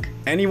Talk?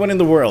 Anyone in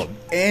the world.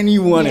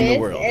 Anyone in the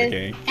world,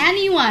 okay?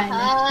 Anyone.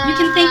 You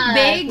can think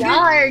big.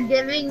 Y'all are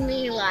giving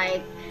me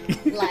like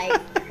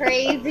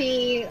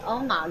crazy. Oh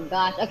my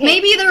gosh. Okay.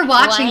 Maybe they're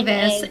watching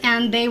this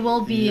and they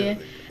will be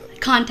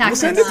contacting We'll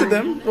send it to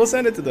them. We'll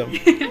send it to them.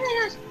 Oh my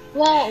gosh.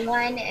 Well,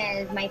 one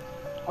is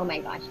oh my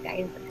gosh,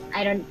 guys.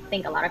 I don't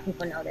think a lot of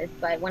people know this,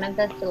 but one of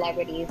the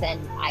celebrities and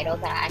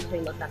idols that I actually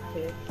look up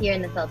to here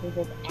in the Philippines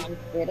is Ann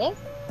Curtis.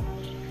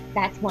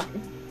 That's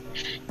one.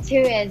 2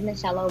 is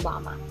Michelle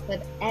Obama,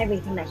 with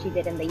everything that she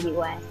did in the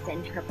U.S.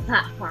 and her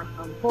platform,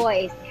 her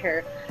voice,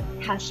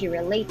 how she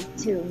relates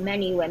to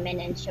many women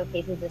and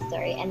showcases the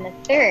story. And the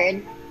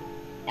 3rd,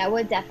 that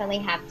would definitely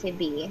have to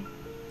be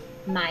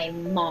my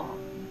mom.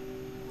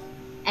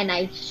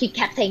 And she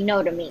kept saying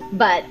no to me,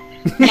 but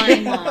my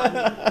mom.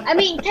 I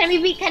mean, can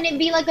it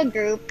be like a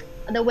group?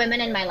 The women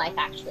in my life,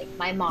 actually,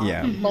 my mom,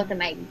 both of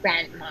my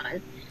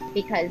grandmas,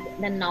 because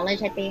the knowledge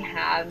that they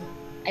have,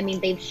 I mean,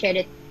 they've shared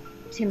it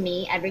to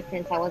me ever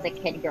since I was a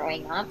kid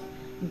growing up,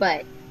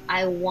 but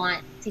I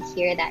want to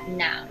hear that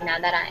now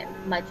that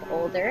I'm much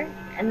older.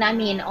 And I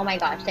mean, oh my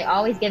gosh, they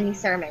always give me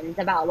sermons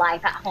about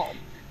life at home,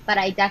 but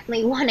I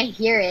definitely want to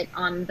hear it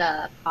on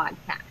the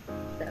podcast.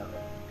 So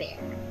there.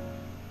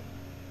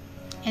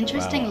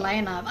 Interesting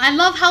lineup. I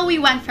love how we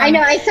went from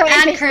it's so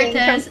Ann interesting,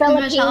 Curtis, from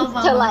Michelle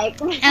Philippines to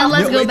like, and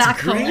let's go back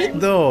great, home.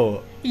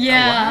 Though.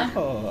 Yeah.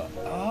 Oh, wow.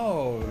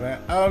 Oh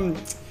man.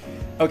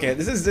 Okay,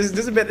 this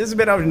is a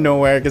bit out of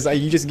nowhere, because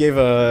you just gave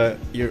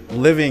your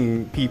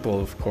living people,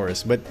 of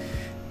course. But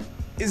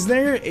is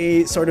there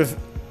a sort of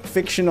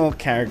fictional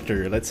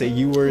character? Let's say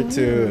you were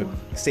to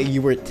say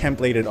you were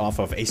templated off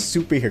of a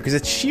superhero, because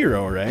it's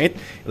Shiro, right?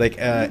 Like,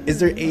 is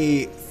there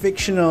a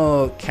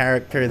fictional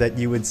character that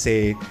you would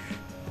say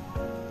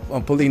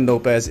Pauline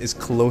Lopez is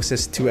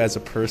closest to as a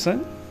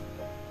person?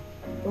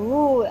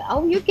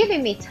 Oh, you're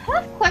giving me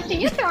tough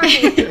questions. You're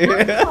throwing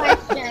me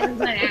tough questions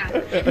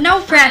now.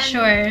 No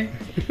pressure.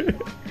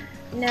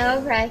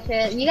 No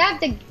pressure. You have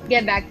to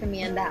get back to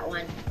me on that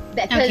one,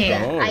 because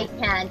I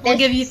can't. We'll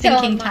give you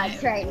thinking so time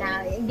much right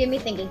now. Give me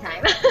thinking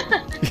time.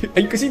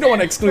 Because you don't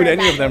want to exclude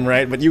any of them,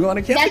 right? But you want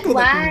to keep That's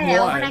why I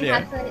want to yeah.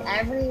 exclude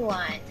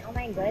everyone. Oh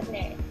my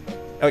goodness.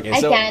 Okay,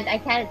 so I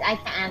can't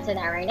answer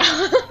that right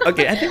now.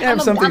 Okay, I think I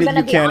have something that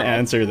you can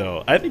answer,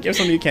 though. I think you have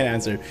something you can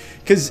answer,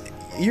 because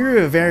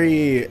you're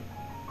very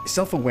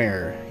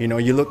self-aware.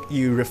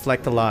 You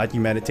reflect a lot, you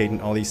meditate,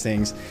 and all these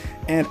things.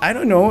 And I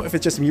don't know if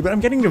it's just me, but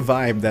I'm getting the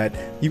vibe that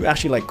you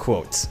actually like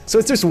quotes. So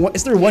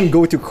is there one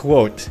go-to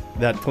quote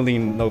that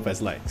Pauline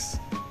Lopez likes?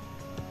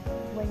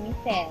 When you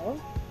fail,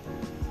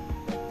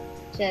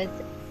 just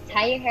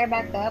tie your hair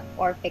back up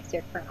or fix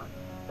your crown.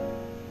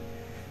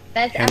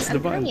 I'm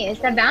telling you,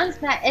 it's the bounce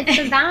back. It's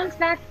the bounce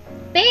back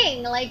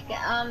thing. Like,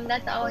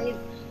 that's always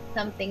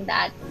something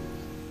that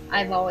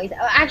I've always.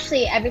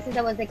 Actually, ever since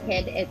I was a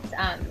kid, it's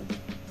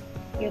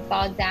you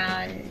fall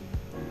down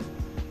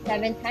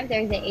 7 times,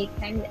 there's 8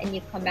 times, and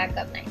you come back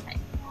up 9 times.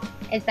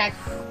 It's that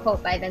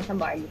quote by Vincent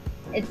Bardi.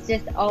 It's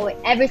just always,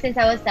 ever since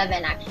I was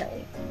 7,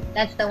 actually.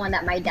 That's the one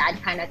that my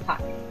dad kind of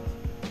taught me.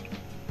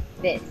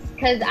 This,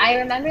 because I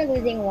remember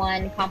losing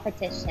one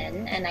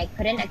competition and I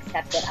couldn't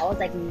accept it. I was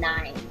like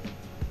 9.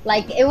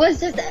 Like, it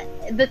was just,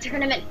 the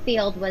tournament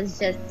field was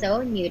just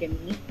so new to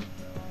me.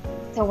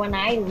 So when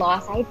I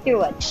lost, I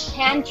threw a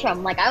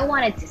tantrum. Like, I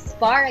wanted to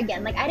spar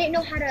again. Like, I didn't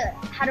know how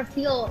to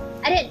feel.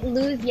 I didn't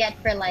lose yet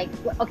for like,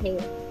 okay,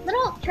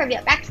 little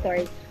trivia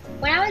backstory.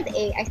 When I was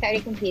 8, I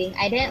started competing.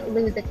 I didn't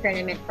lose the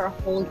tournament for a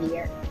whole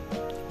year.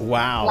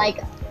 Wow. Like,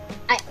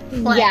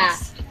 yeah.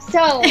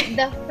 So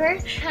the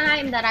first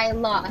time that I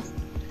lost,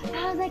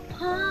 I was like,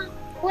 huh?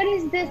 What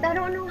is this? I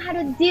don't know how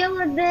to deal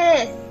with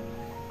this.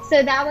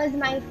 So that was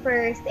my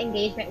first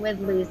engagement with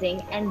losing,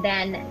 and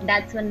then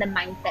that's when the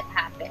mindset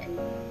happened,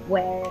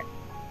 where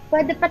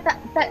pwede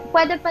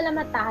pala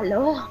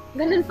matalo.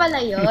 Ganun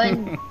pala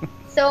yun.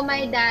 So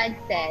my dad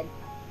said,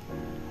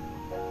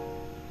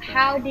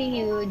 how do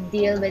you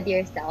deal with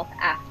yourself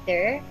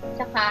after?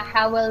 Tsaka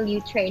how will you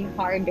train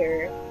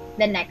harder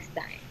the next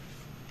time?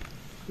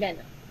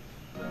 Ganun.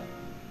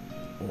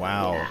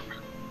 Wow. Yeah.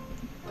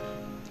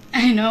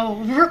 I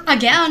know.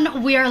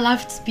 Again, we are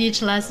left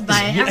speechless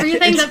by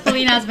everything that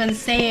Pauline has been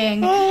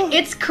saying.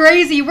 It's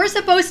crazy. We're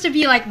supposed to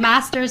be like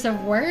masters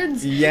of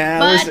words. Yeah.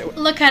 But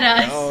look at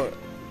us.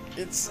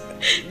 It's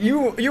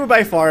you were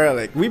by far,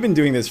 like, we've been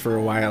doing this for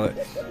a while.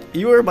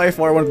 You are by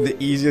far one of the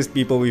easiest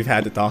people we've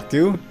had to talk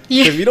to.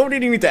 Because we don't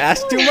really need to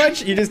ask too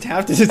much. You just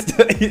have to just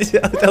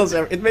tell us.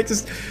 It makes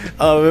us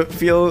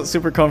feel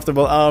super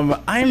comfortable.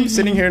 I'm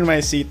sitting here in my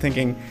seat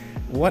thinking,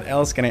 what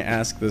else can I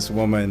ask this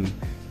woman?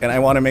 And I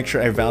want to make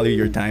sure I value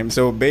your time.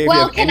 So, babe,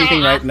 well, you have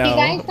anything right now? Can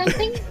I ask you guys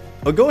something?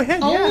 Oh, go ahead.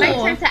 Oh, yeah. my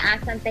turn to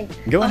ask something.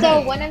 Go ahead.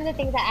 So one of the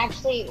things I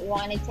actually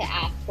wanted to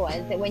ask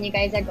was that when you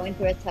guys are going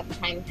through a tough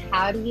time,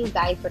 how do you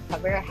guys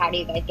recover? How do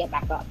you guys get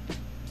back up?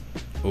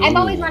 Ooh. I've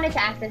always wanted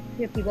to ask this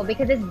to people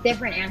because it's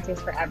different answers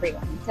for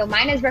everyone. So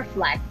mine is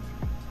reflect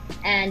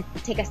and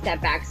take a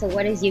step back. So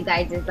what is you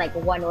guys' like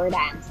one-word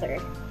answer?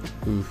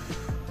 Oof.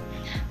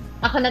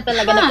 Ako na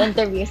talaga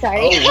nag-interview,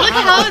 sorry. Look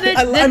how the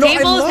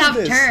tables have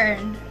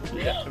turned.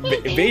 Yeah.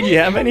 Babe, you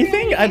have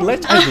anything? I'd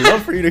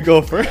love for you to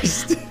go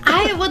first.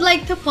 I would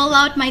like to pull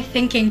out my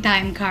thinking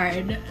time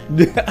card.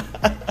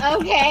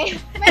 Okay.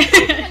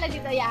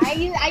 Yeah,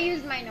 I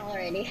used mine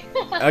already.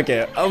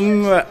 Okay.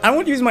 I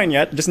won't use mine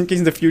yet, just in case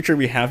in the future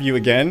we have you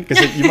again,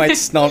 because you might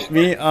stump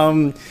me.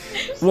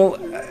 Well,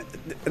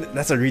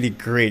 that's a really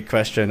great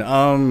question.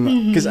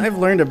 Because I've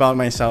learned about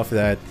myself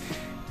that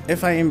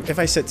if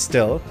I sit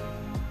still,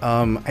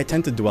 I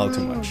tend to dwell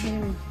too much.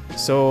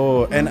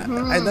 So, and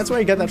that's why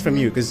I get that from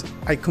you, because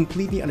I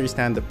completely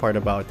understand the part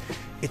about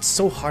it's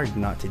so hard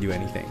not to do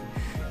anything.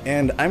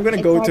 And I'm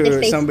gonna go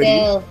to somebody.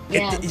 So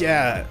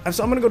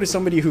I'm gonna go to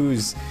somebody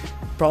who's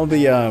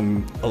probably a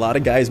lot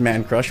of guys'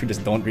 man crush who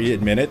just don't really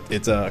admit it.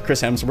 It's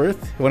Chris Hemsworth.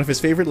 One of his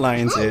favorite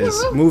lines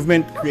is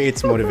 "Movement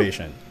creates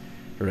motivation."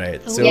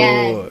 Right.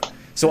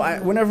 So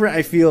whenever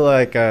I feel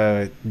like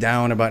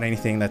down about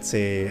anything, let's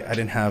say I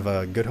didn't have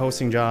a good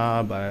hosting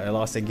job, I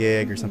lost a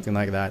gig or something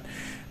like that,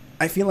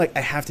 I feel like I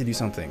have to do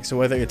something. So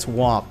whether it's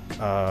walk,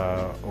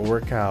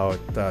 workout,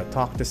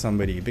 talk to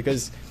somebody,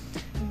 because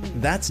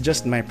that's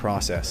just my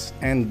process.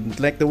 And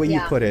like the way you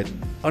put it,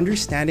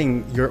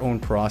 understanding your own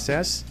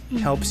process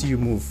helps you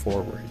move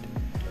forward.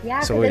 Yeah,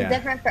 because it's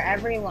different for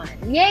everyone.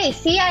 Yay!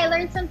 See, I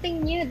learned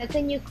something new. That's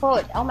a new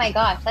quote. Oh my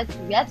gosh,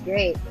 that's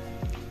great.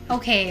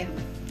 Okay.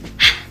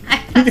 I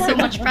have so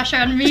much pressure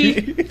on me.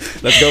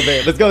 Let's go,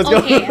 babe. Let's go.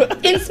 Okay.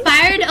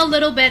 Inspired a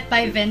little bit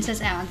by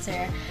Vince's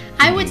answer,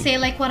 I would say,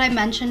 like what I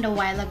mentioned a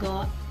while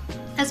ago,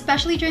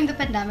 especially during the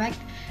pandemic,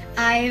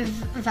 I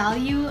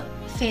value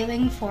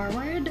failing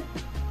forward,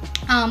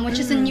 which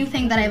is a new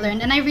thing that I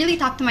learned. And I really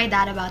talked to my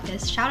dad about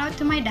this. Shout out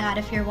to my dad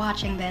if you're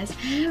watching this.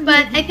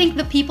 But I think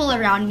the people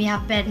around me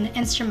have been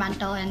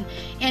instrumental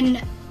in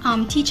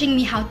teaching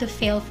me how to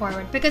fail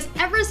forward. Because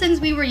ever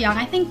since we were young,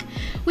 I think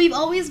we've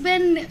always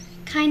been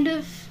kind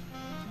of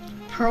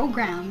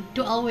programmed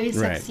to always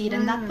succeed,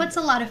 and that puts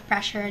a lot of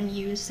pressure on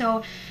you.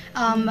 So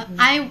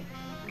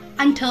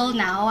until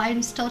now,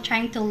 I'm still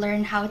trying to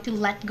learn how to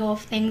let go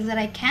of things that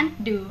I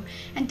can't do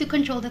and to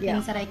control the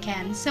things that I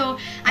can. So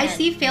I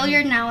see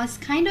failure now as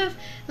kind of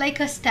like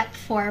a step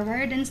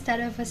forward instead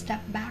of a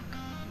step back.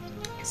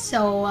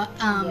 So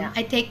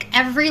I take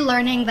every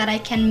learning that I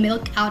can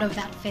milk out of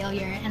that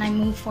failure and I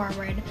move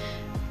forward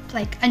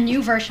like a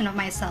new version of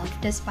myself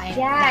despite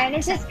that. And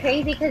it's just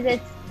crazy because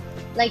it's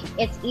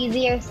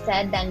easier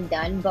said than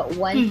done, but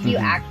once you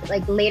act,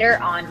 like later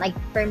on, like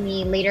for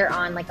me, later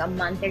on, like a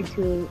month or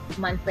 2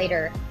 months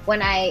later,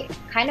 when I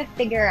kind of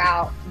figure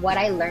out what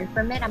I learned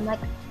from it, I'm like,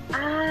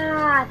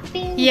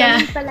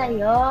 ganun pala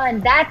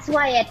yun. That's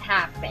why it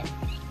happened.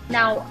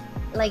 Now,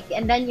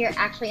 and then you're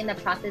actually in the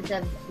process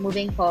of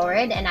moving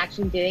forward and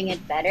actually doing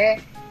it better.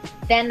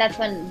 Then that's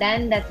when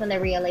the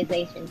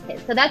realization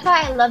hits. So that's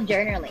why I love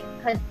journaling,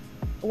 because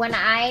when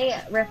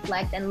I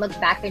reflect and look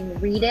back and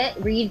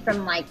read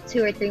from like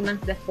 2 or 3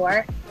 months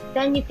before,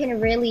 then you can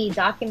really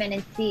document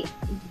and see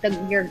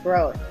your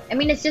growth. I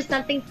mean, it's just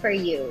something for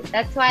you.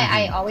 That's why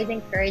I always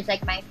encourage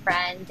like my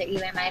friends or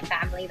even my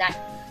family that,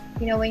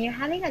 when you're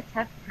having a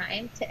tough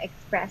time, to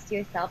express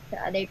yourself to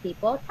other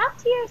people, talk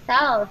to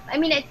yourself. I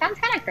mean, it sounds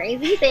kind of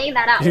crazy saying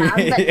that out loud,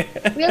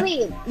 but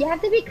really, you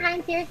have to be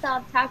kind to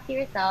yourself, talk to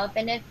yourself.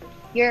 And if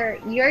you're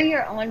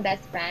your own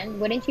best friend,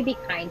 wouldn't you be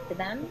kind to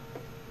them?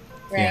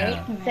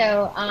 Right? Yeah.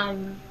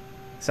 So,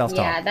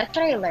 self-talk. Yeah, that's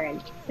what I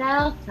learned.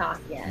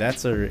 Self-talk, yeah.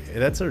 That's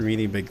a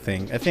really big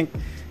thing. I think,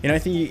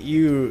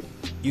 you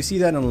see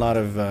that in a lot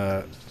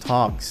of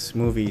talks,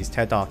 movies,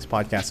 TED Talks,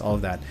 podcasts, all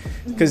of that.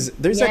 Because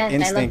there's that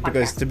instinct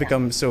to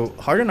become so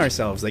hard on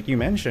ourselves, like you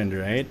mentioned,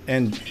 right?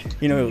 And,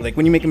 like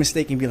when you make a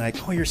mistake, you'd be like,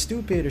 oh, you're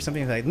stupid or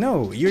something like that.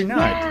 No, you're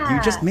not. Yeah.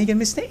 You just make a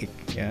mistake.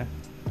 Yeah.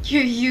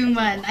 You're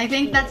human. I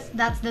think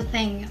that's the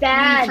thing. We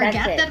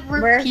forget that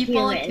we're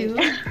people too.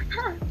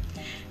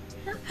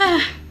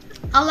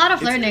 A lot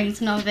of learnings,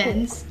 no,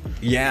 Vince.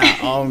 Yeah.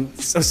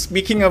 So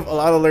speaking of a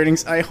lot of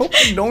learnings, I hope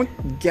I don't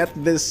get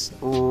this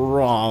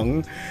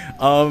wrong.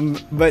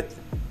 But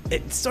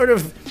it's sort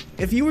of,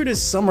 if you were to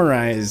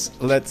summarize,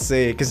 let's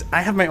say, because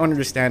I have my own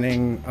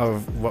understanding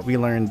of what we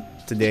learned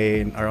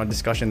today and our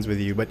discussions with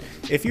you. But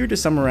if you were to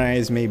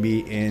summarize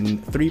maybe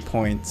in 3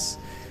 points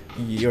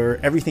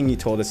everything you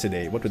told us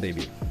today, what would they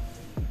be?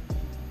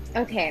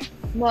 Okay.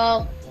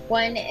 Well,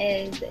 one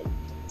is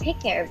take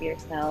care of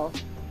yourself,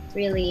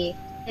 really,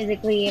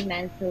 physically,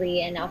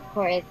 mentally, and of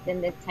course,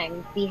 in this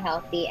time, be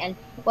healthy. And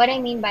what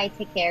I mean by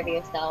take care of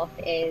yourself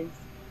is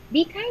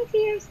be kind to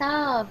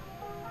yourself.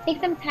 Take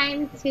some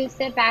time to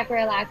sit back,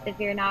 relax if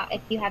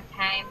you have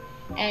time,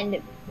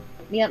 and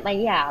be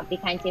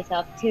kind to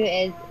yourself. 2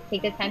 is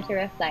take the time to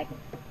reflect.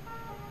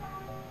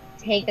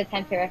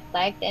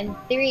 And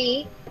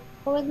 3,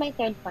 what was my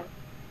 3rd point?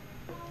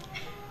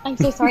 I'm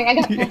so sorry. I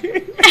got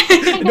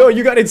No,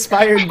 you got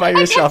inspired by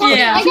yourself.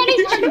 Yeah,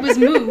 I was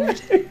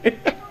moved.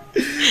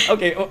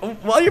 Okay,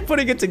 while you're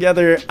putting it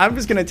together, I'm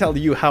just gonna tell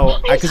you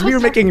how, because we were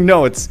making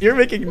notes. You're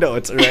making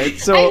notes, right?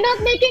 So I'm not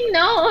making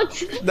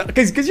notes.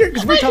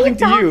 Because we're talking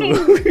to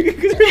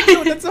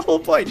you. That's the whole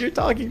point. You're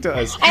talking to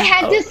us. I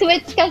had to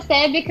switch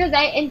kasi because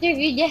I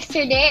interviewed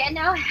yesterday, and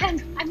now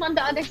I'm on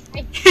the other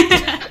side.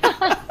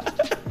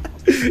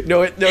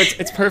 No,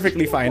 it's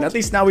perfectly fine. At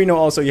least now we know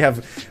also you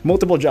have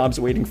multiple jobs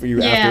waiting for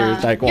you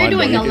after Taekwondo. You're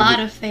doing a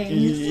lot of things.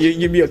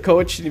 You'd be a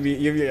coach, you'd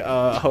be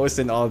a host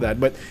and all that.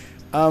 But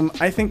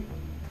I think,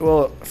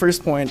 well,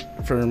 first point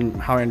from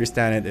how I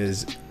understand it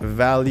is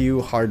value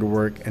hard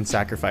work and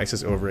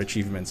sacrifices over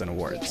achievements and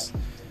awards.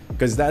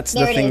 Because that's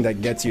the thing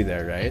that gets you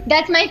there, right?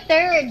 That's my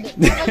 3rd.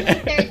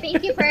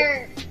 Thank you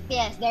for...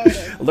 Yes, there it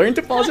is. Learn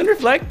to pause and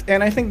reflect.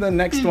 And I think the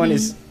next one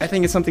is, I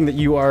think it's something that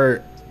you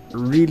are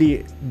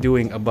really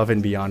doing above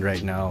and beyond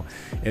right now,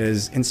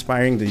 is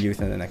inspiring the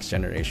youth in the next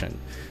generation.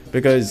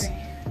 Because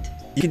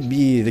you could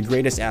be the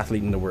greatest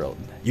athlete in the world.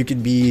 You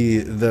could be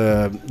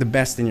the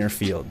best in your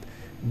field.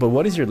 But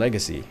what is your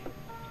legacy?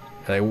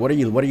 Like, what are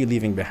you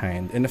leaving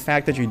behind? And the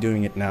fact that you're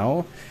doing it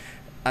now,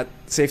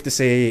 safe to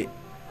say,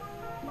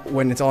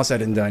 when it's all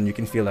said and done, you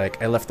can feel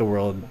like I left the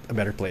world a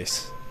better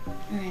place.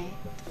 Right.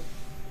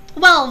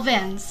 Well,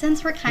 Vince,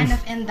 since we're kind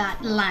of in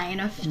that line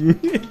of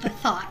the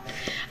thought,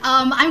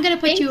 I'm gonna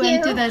put you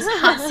into this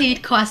hot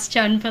seat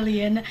question,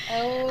 Pauline.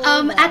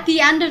 At the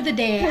end of the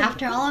day,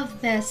 after all of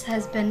this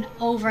has been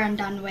over and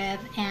done with,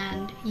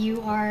 and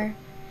you are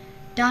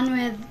done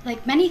with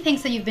like many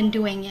things that you've been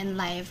doing in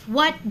life,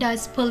 what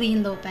does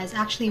Pauline Lopez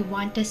actually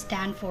want to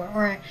stand for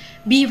or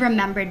be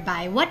remembered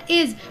by? What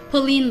is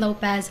Pauline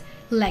Lopez's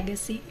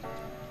legacy?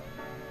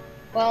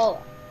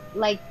 Well,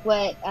 like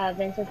what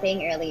Vince was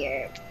saying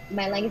earlier,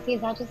 my legacy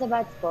is not just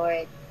about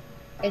sport.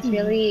 It's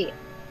really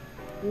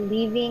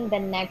leaving the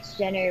next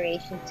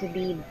generation to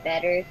be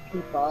better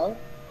people,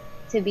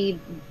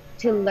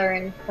 to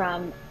learn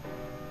from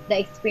the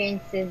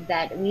experiences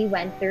that we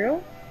went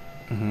through,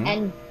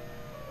 and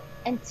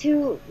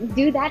to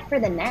do that for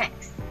the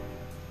next,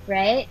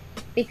 right?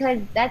 Because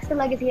that's the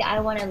legacy I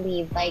want to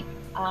leave. Like,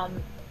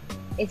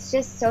 it's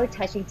just so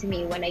touching to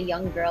me when a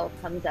young girl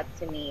comes up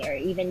to me, or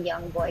even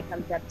young boy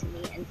comes up to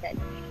me and said,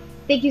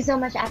 "Thank you so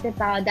much, Ate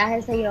Pao.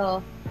 Dahil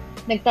sa'yo,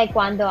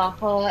 nag-taekwondo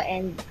ako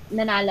and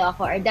nanalo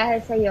ako." Or dahil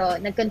sa'yo,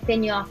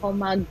 nag-continue ako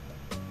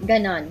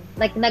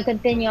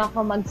nag-continue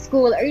ako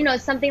mag-school, or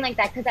something like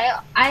that. Because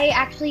I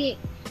actually,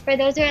 for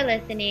those who are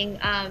listening,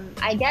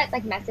 I get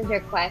like message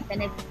requests,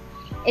 and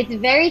it's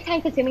very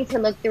time consuming to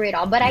look through it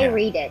all, but I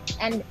read it.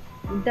 And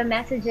the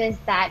messages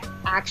that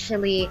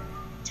actually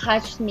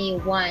touched me,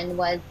 one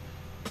was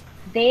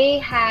they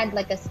had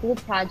like a school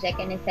project,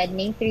 and it said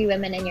name 3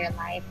 women in your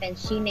life, and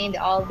she named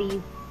all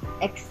these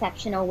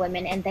exceptional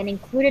women and then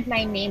included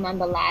my name on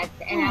the list,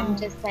 and I'm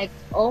just like,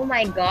 oh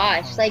my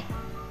gosh, like,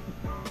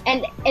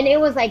 and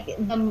it was like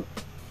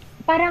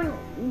parang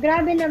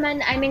grabe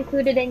naman, I'm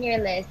included in your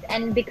list.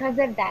 And because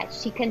of that,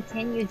 she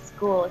continued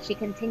school, she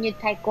continued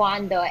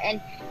taekwondo, and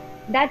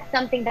that's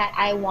something that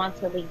I want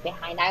to leave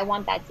behind. I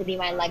want that to be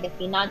my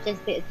legacy, not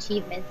just the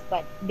achievements,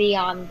 but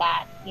beyond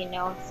that,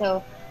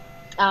 So,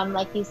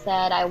 like you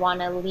said, I want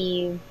to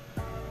leave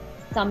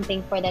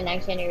something for the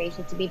next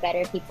generation to be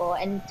better people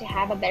and to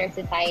have a better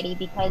society.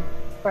 Because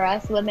for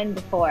us women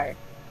before,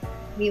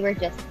 we were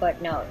just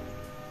footnotes,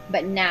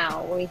 but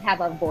now we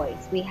have a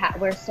voice.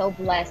 We're so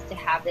blessed to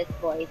have this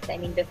voice. I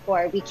mean,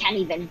 before we can't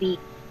even be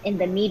in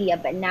the media,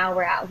 but now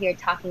we're out here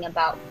talking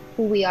about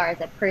who we are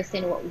as a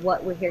person,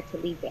 what we're here to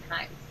leave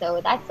behind.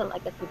 So that's the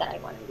legacy that I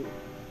want to leave.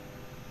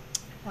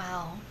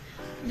 Wow.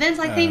 Vince,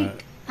 I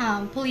think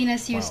Pauline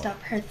has used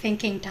up her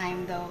thinking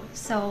time though.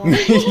 So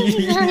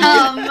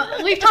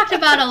we've talked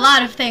about a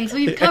lot of things.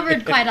 We've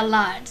covered quite a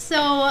lot.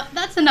 So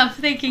that's enough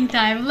thinking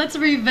time. Let's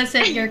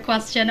revisit your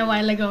question a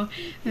while ago,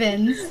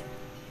 Vince.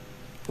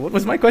 What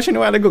was my question a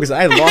while ago? Because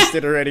I lost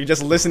it already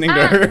just listening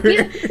to her.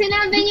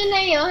 Sinabi niyo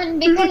na yun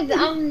because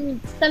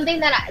something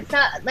that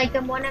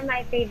one of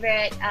my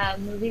favorite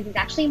movies is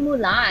actually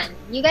Mulan.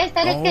 You guys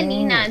said it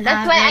kanina.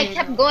 That's why I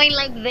kept going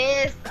like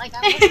this. Like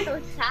I was so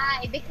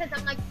shy because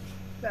I'm like,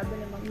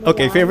 Mulan,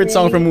 okay, favorite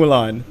song from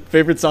Mulan.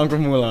 Favorite song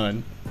from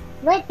Mulan.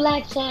 Red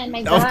Black Shine,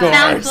 my God. Of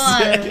course.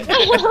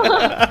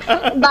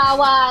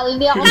 Bawal.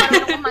 Hindi ako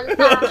marunong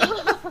kumanta.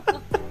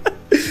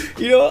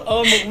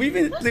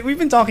 We've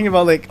been talking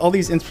about like all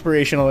these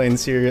inspirational and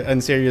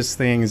serious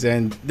things,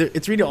 and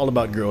it's really all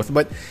about growth.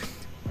 But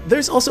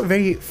there's also a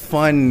very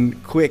fun,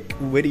 quick,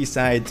 witty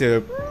side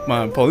to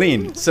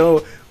Pauline.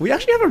 So we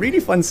actually have a really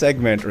fun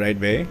segment, right,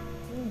 Bae?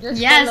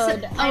 Yes.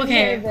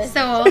 Okay.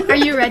 So, are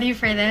you ready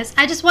for this?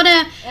 I just want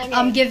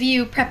to give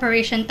you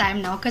preparation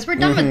time now because we're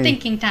done with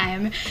thinking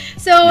time.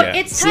 So,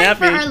 it's time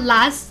for our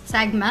last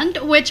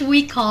segment, which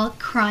we call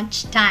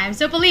Crunch Time.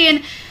 So,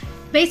 Pauline,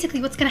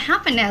 basically what's going to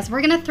happen is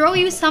we're going to throw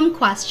you some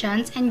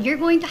questions and you're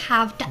going to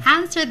have to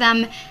answer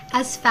them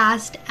as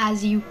fast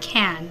as you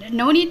can.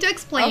 No need to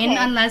explain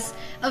unless,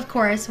 of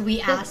course,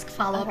 we ask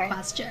follow-up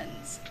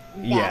questions.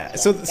 Yeah,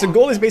 so the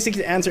goal is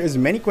basically to answer as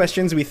many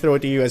questions we throw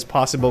to you as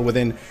possible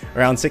within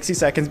around 60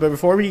 seconds. But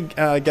before we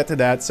get to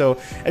that, so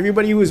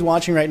everybody who is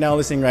watching right now,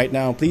 listening right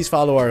now, please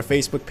follow our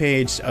Facebook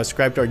page,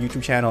 subscribe to our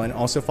YouTube channel, and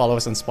also follow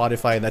us on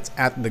Spotify. That's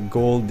at The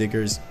Gold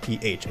Diggers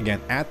PH.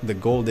 Again, at The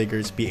Gold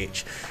Diggers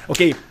PH.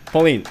 Okay,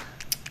 Pauline,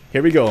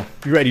 here we go.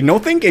 You ready? No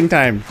thinking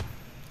time.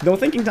 No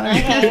thinking time.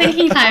 No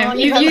thinking time.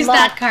 You've used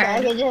that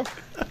card.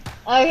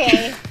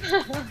 Okay.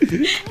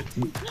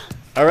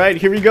 All right,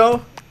 here we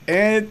go.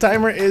 And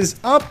timer is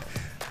up.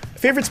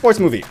 Favorite sports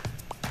movie?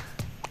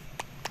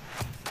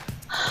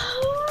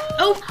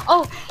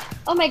 Oh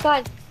my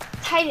God.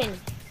 Titan.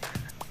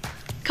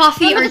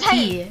 Coffee or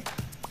tea?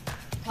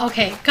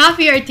 Okay,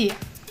 coffee or tea?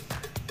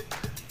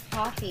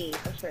 Coffee,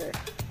 for sure.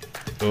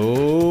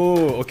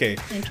 Oh, okay.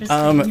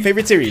 Interesting.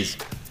 Favorite series?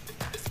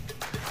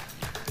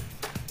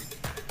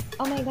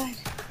 Oh my God.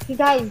 You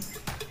guys.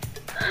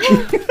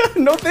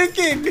 No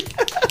thinking.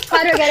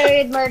 How to Get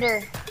Away with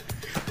Murder.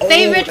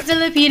 Favorite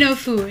Filipino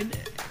food?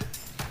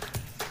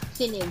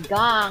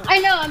 Sinigang. I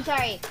know, I'm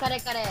sorry.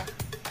 Kare-kare.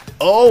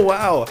 Oh,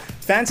 wow.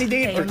 Fancy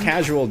date or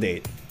casual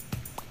date?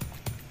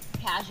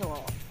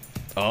 Casual.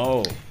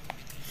 Oh.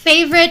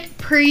 Favorite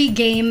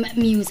pre-game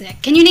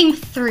music? Can you name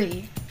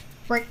 3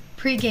 for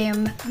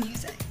pre-game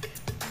music?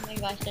 Oh my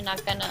gosh, you're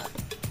not gonna...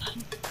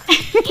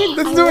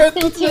 Let's do it.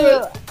 Let's do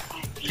it.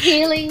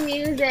 Healing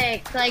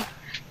music. Like,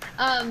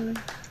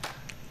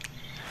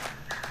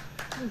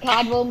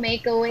 God will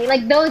make a way.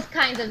 Like those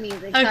kinds of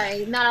music.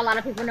 Sorry, not a lot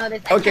of people know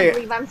this. I can't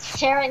believe I'm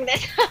sharing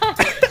this.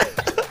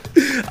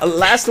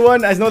 Last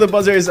one. I know the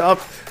buzzer is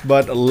up,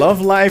 but love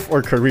life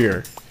or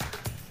career?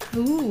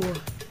 Ooh.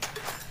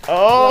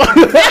 Oh.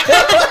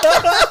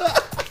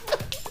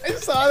 I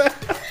saw that.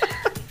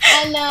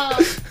 I know.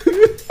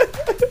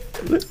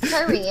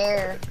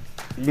 Career.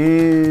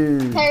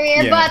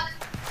 Career, but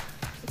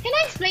can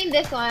I explain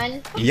this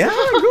one? Yeah,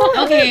 go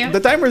ahead. Okay. The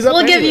timer's up.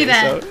 We'll anyway, give you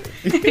that. So.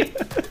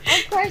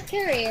 Of course,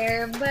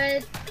 career,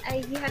 but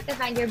you have to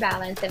find your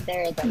balance if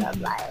there is a love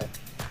life.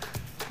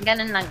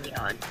 Ganun lang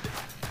yun.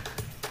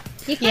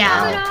 You can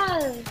do it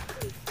all.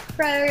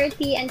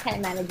 Priority and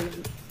time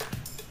management.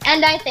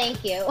 And I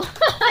thank you.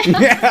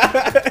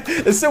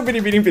 It's so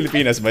beating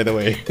Filipinas, by the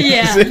way.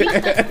 Yeah.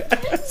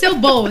 So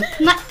both.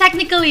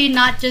 Technically,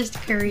 not just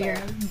career,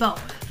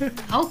 both.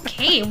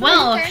 Okay,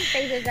 well. Certain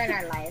phases in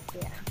our life,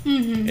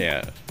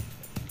 Yeah.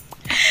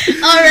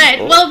 All right,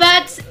 well,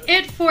 that's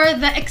it for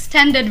the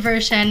extended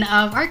version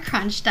of our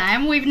Crunch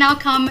Time. We've now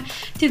come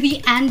to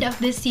the end of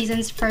this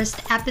season's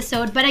first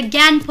episode. But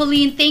again,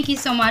 Pauline, thank you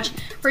so much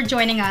for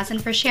joining us and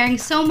for sharing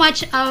so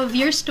much of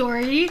your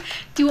story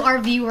to our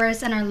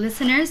viewers and our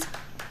listeners.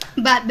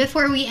 But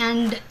before we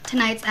end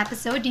tonight's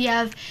episode, do you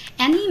have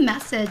any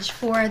message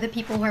for the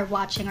people who are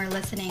watching or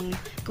listening,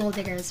 Gold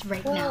Diggers,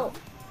 right now?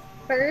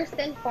 First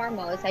and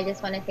foremost, I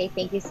just want to say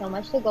thank you so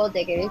much to Gold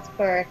Diggers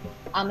for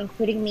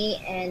including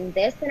me in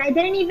this. And I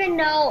didn't even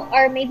know,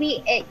 or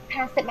maybe it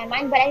passed up my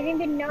mind, but I didn't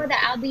even know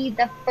that I'll be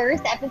the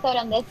first episode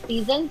on this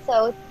season.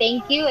 So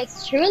thank you.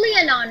 It's truly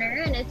an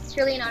honor, and it's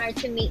truly an honor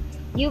to meet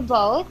you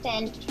both.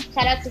 And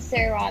shout out to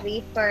Sir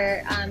Robbie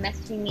for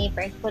messaging me,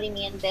 for including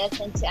me in this.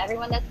 And to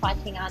everyone that's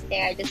watching out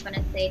there, I just want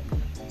to say,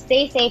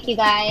 stay safe, you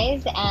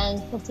guys, and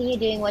continue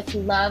doing what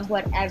you love,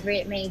 whatever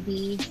it may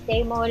be.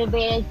 Stay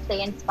motivated,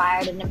 stay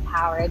inspired and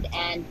empowered.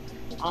 And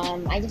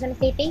I just want to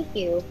say thank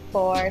you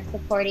for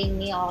supporting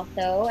me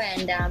also.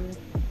 And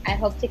I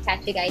hope to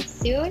catch you guys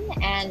soon.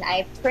 And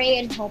I pray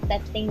and hope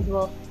that things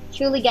will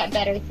truly get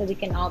better so we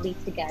can all be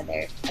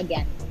together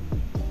again.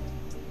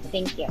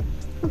 Thank you.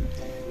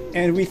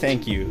 And we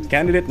thank you.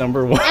 Candidate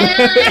number 1.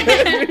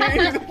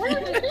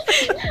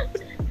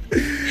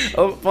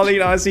 Oh,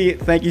 Pauline, honestly,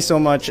 thank you so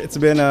much. It's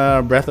been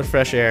a breath of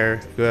fresh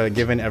air,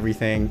 given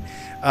everything.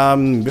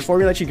 Before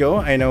we let you go,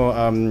 I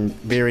know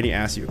they already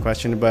asked you a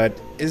question, but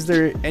is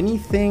there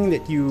anything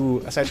that you,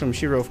 aside from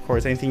Shiro, of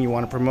course, anything you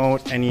want to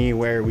promote,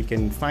 anywhere we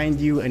can find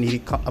you,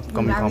 any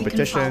upcoming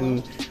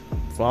competition,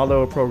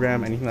 follow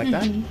program, anything like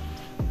that?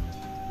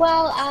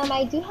 Well,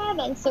 I do have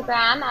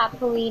Instagram at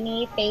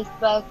Pauline,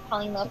 Facebook,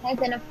 Pauline Lopez,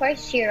 and of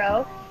course,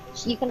 Shiro.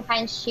 You can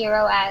find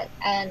Shiro at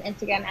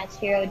Instagram at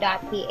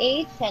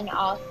shiro.ph and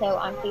also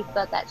on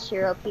Facebook at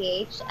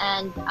shiroph.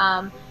 And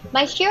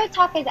my Shiro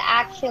Talk is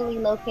actually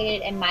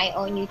located in my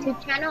own YouTube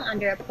channel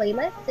under a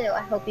playlist, so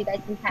I hope you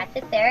guys can catch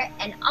it there.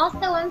 And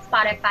also on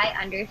Spotify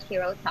under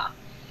Shiro Talk.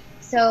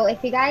 So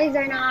if you guys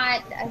are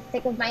not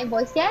sick of my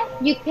voice yet,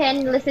 you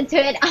can listen to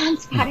it on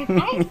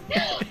Spotify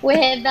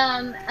with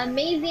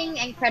amazing,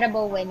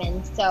 incredible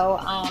women. So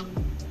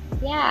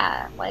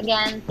yeah,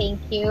 again, thank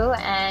you,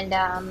 and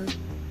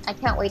I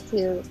can't wait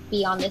to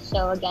be on the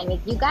show again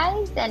with you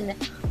guys and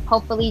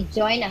hopefully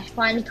join a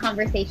fun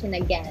conversation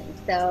again.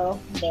 So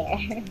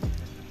there.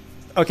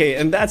 Okay,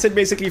 and that's it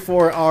basically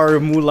for our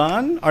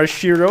Mulan, our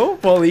Shiro,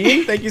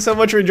 Pauline. Thank you so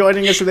much for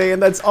joining us today, and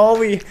that's all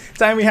the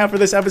time we have for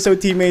this episode,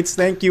 teammates.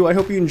 Thank you. I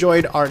hope you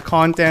enjoyed our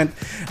content.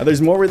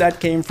 There's more where that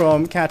came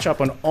from. Catch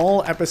up on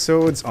all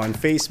episodes on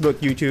Facebook,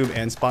 YouTube,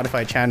 and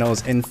Spotify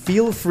channels, and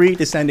feel free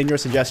to send in your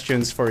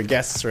suggestions for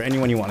guests or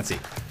anyone you want to see.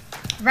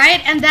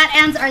 Right, and that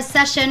ends our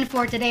session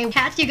for today.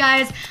 Catch you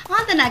guys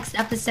on the next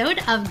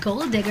episode of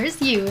Gold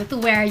Diggers Youth,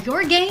 where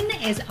your game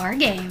is our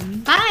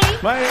game. Bye!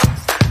 Bye!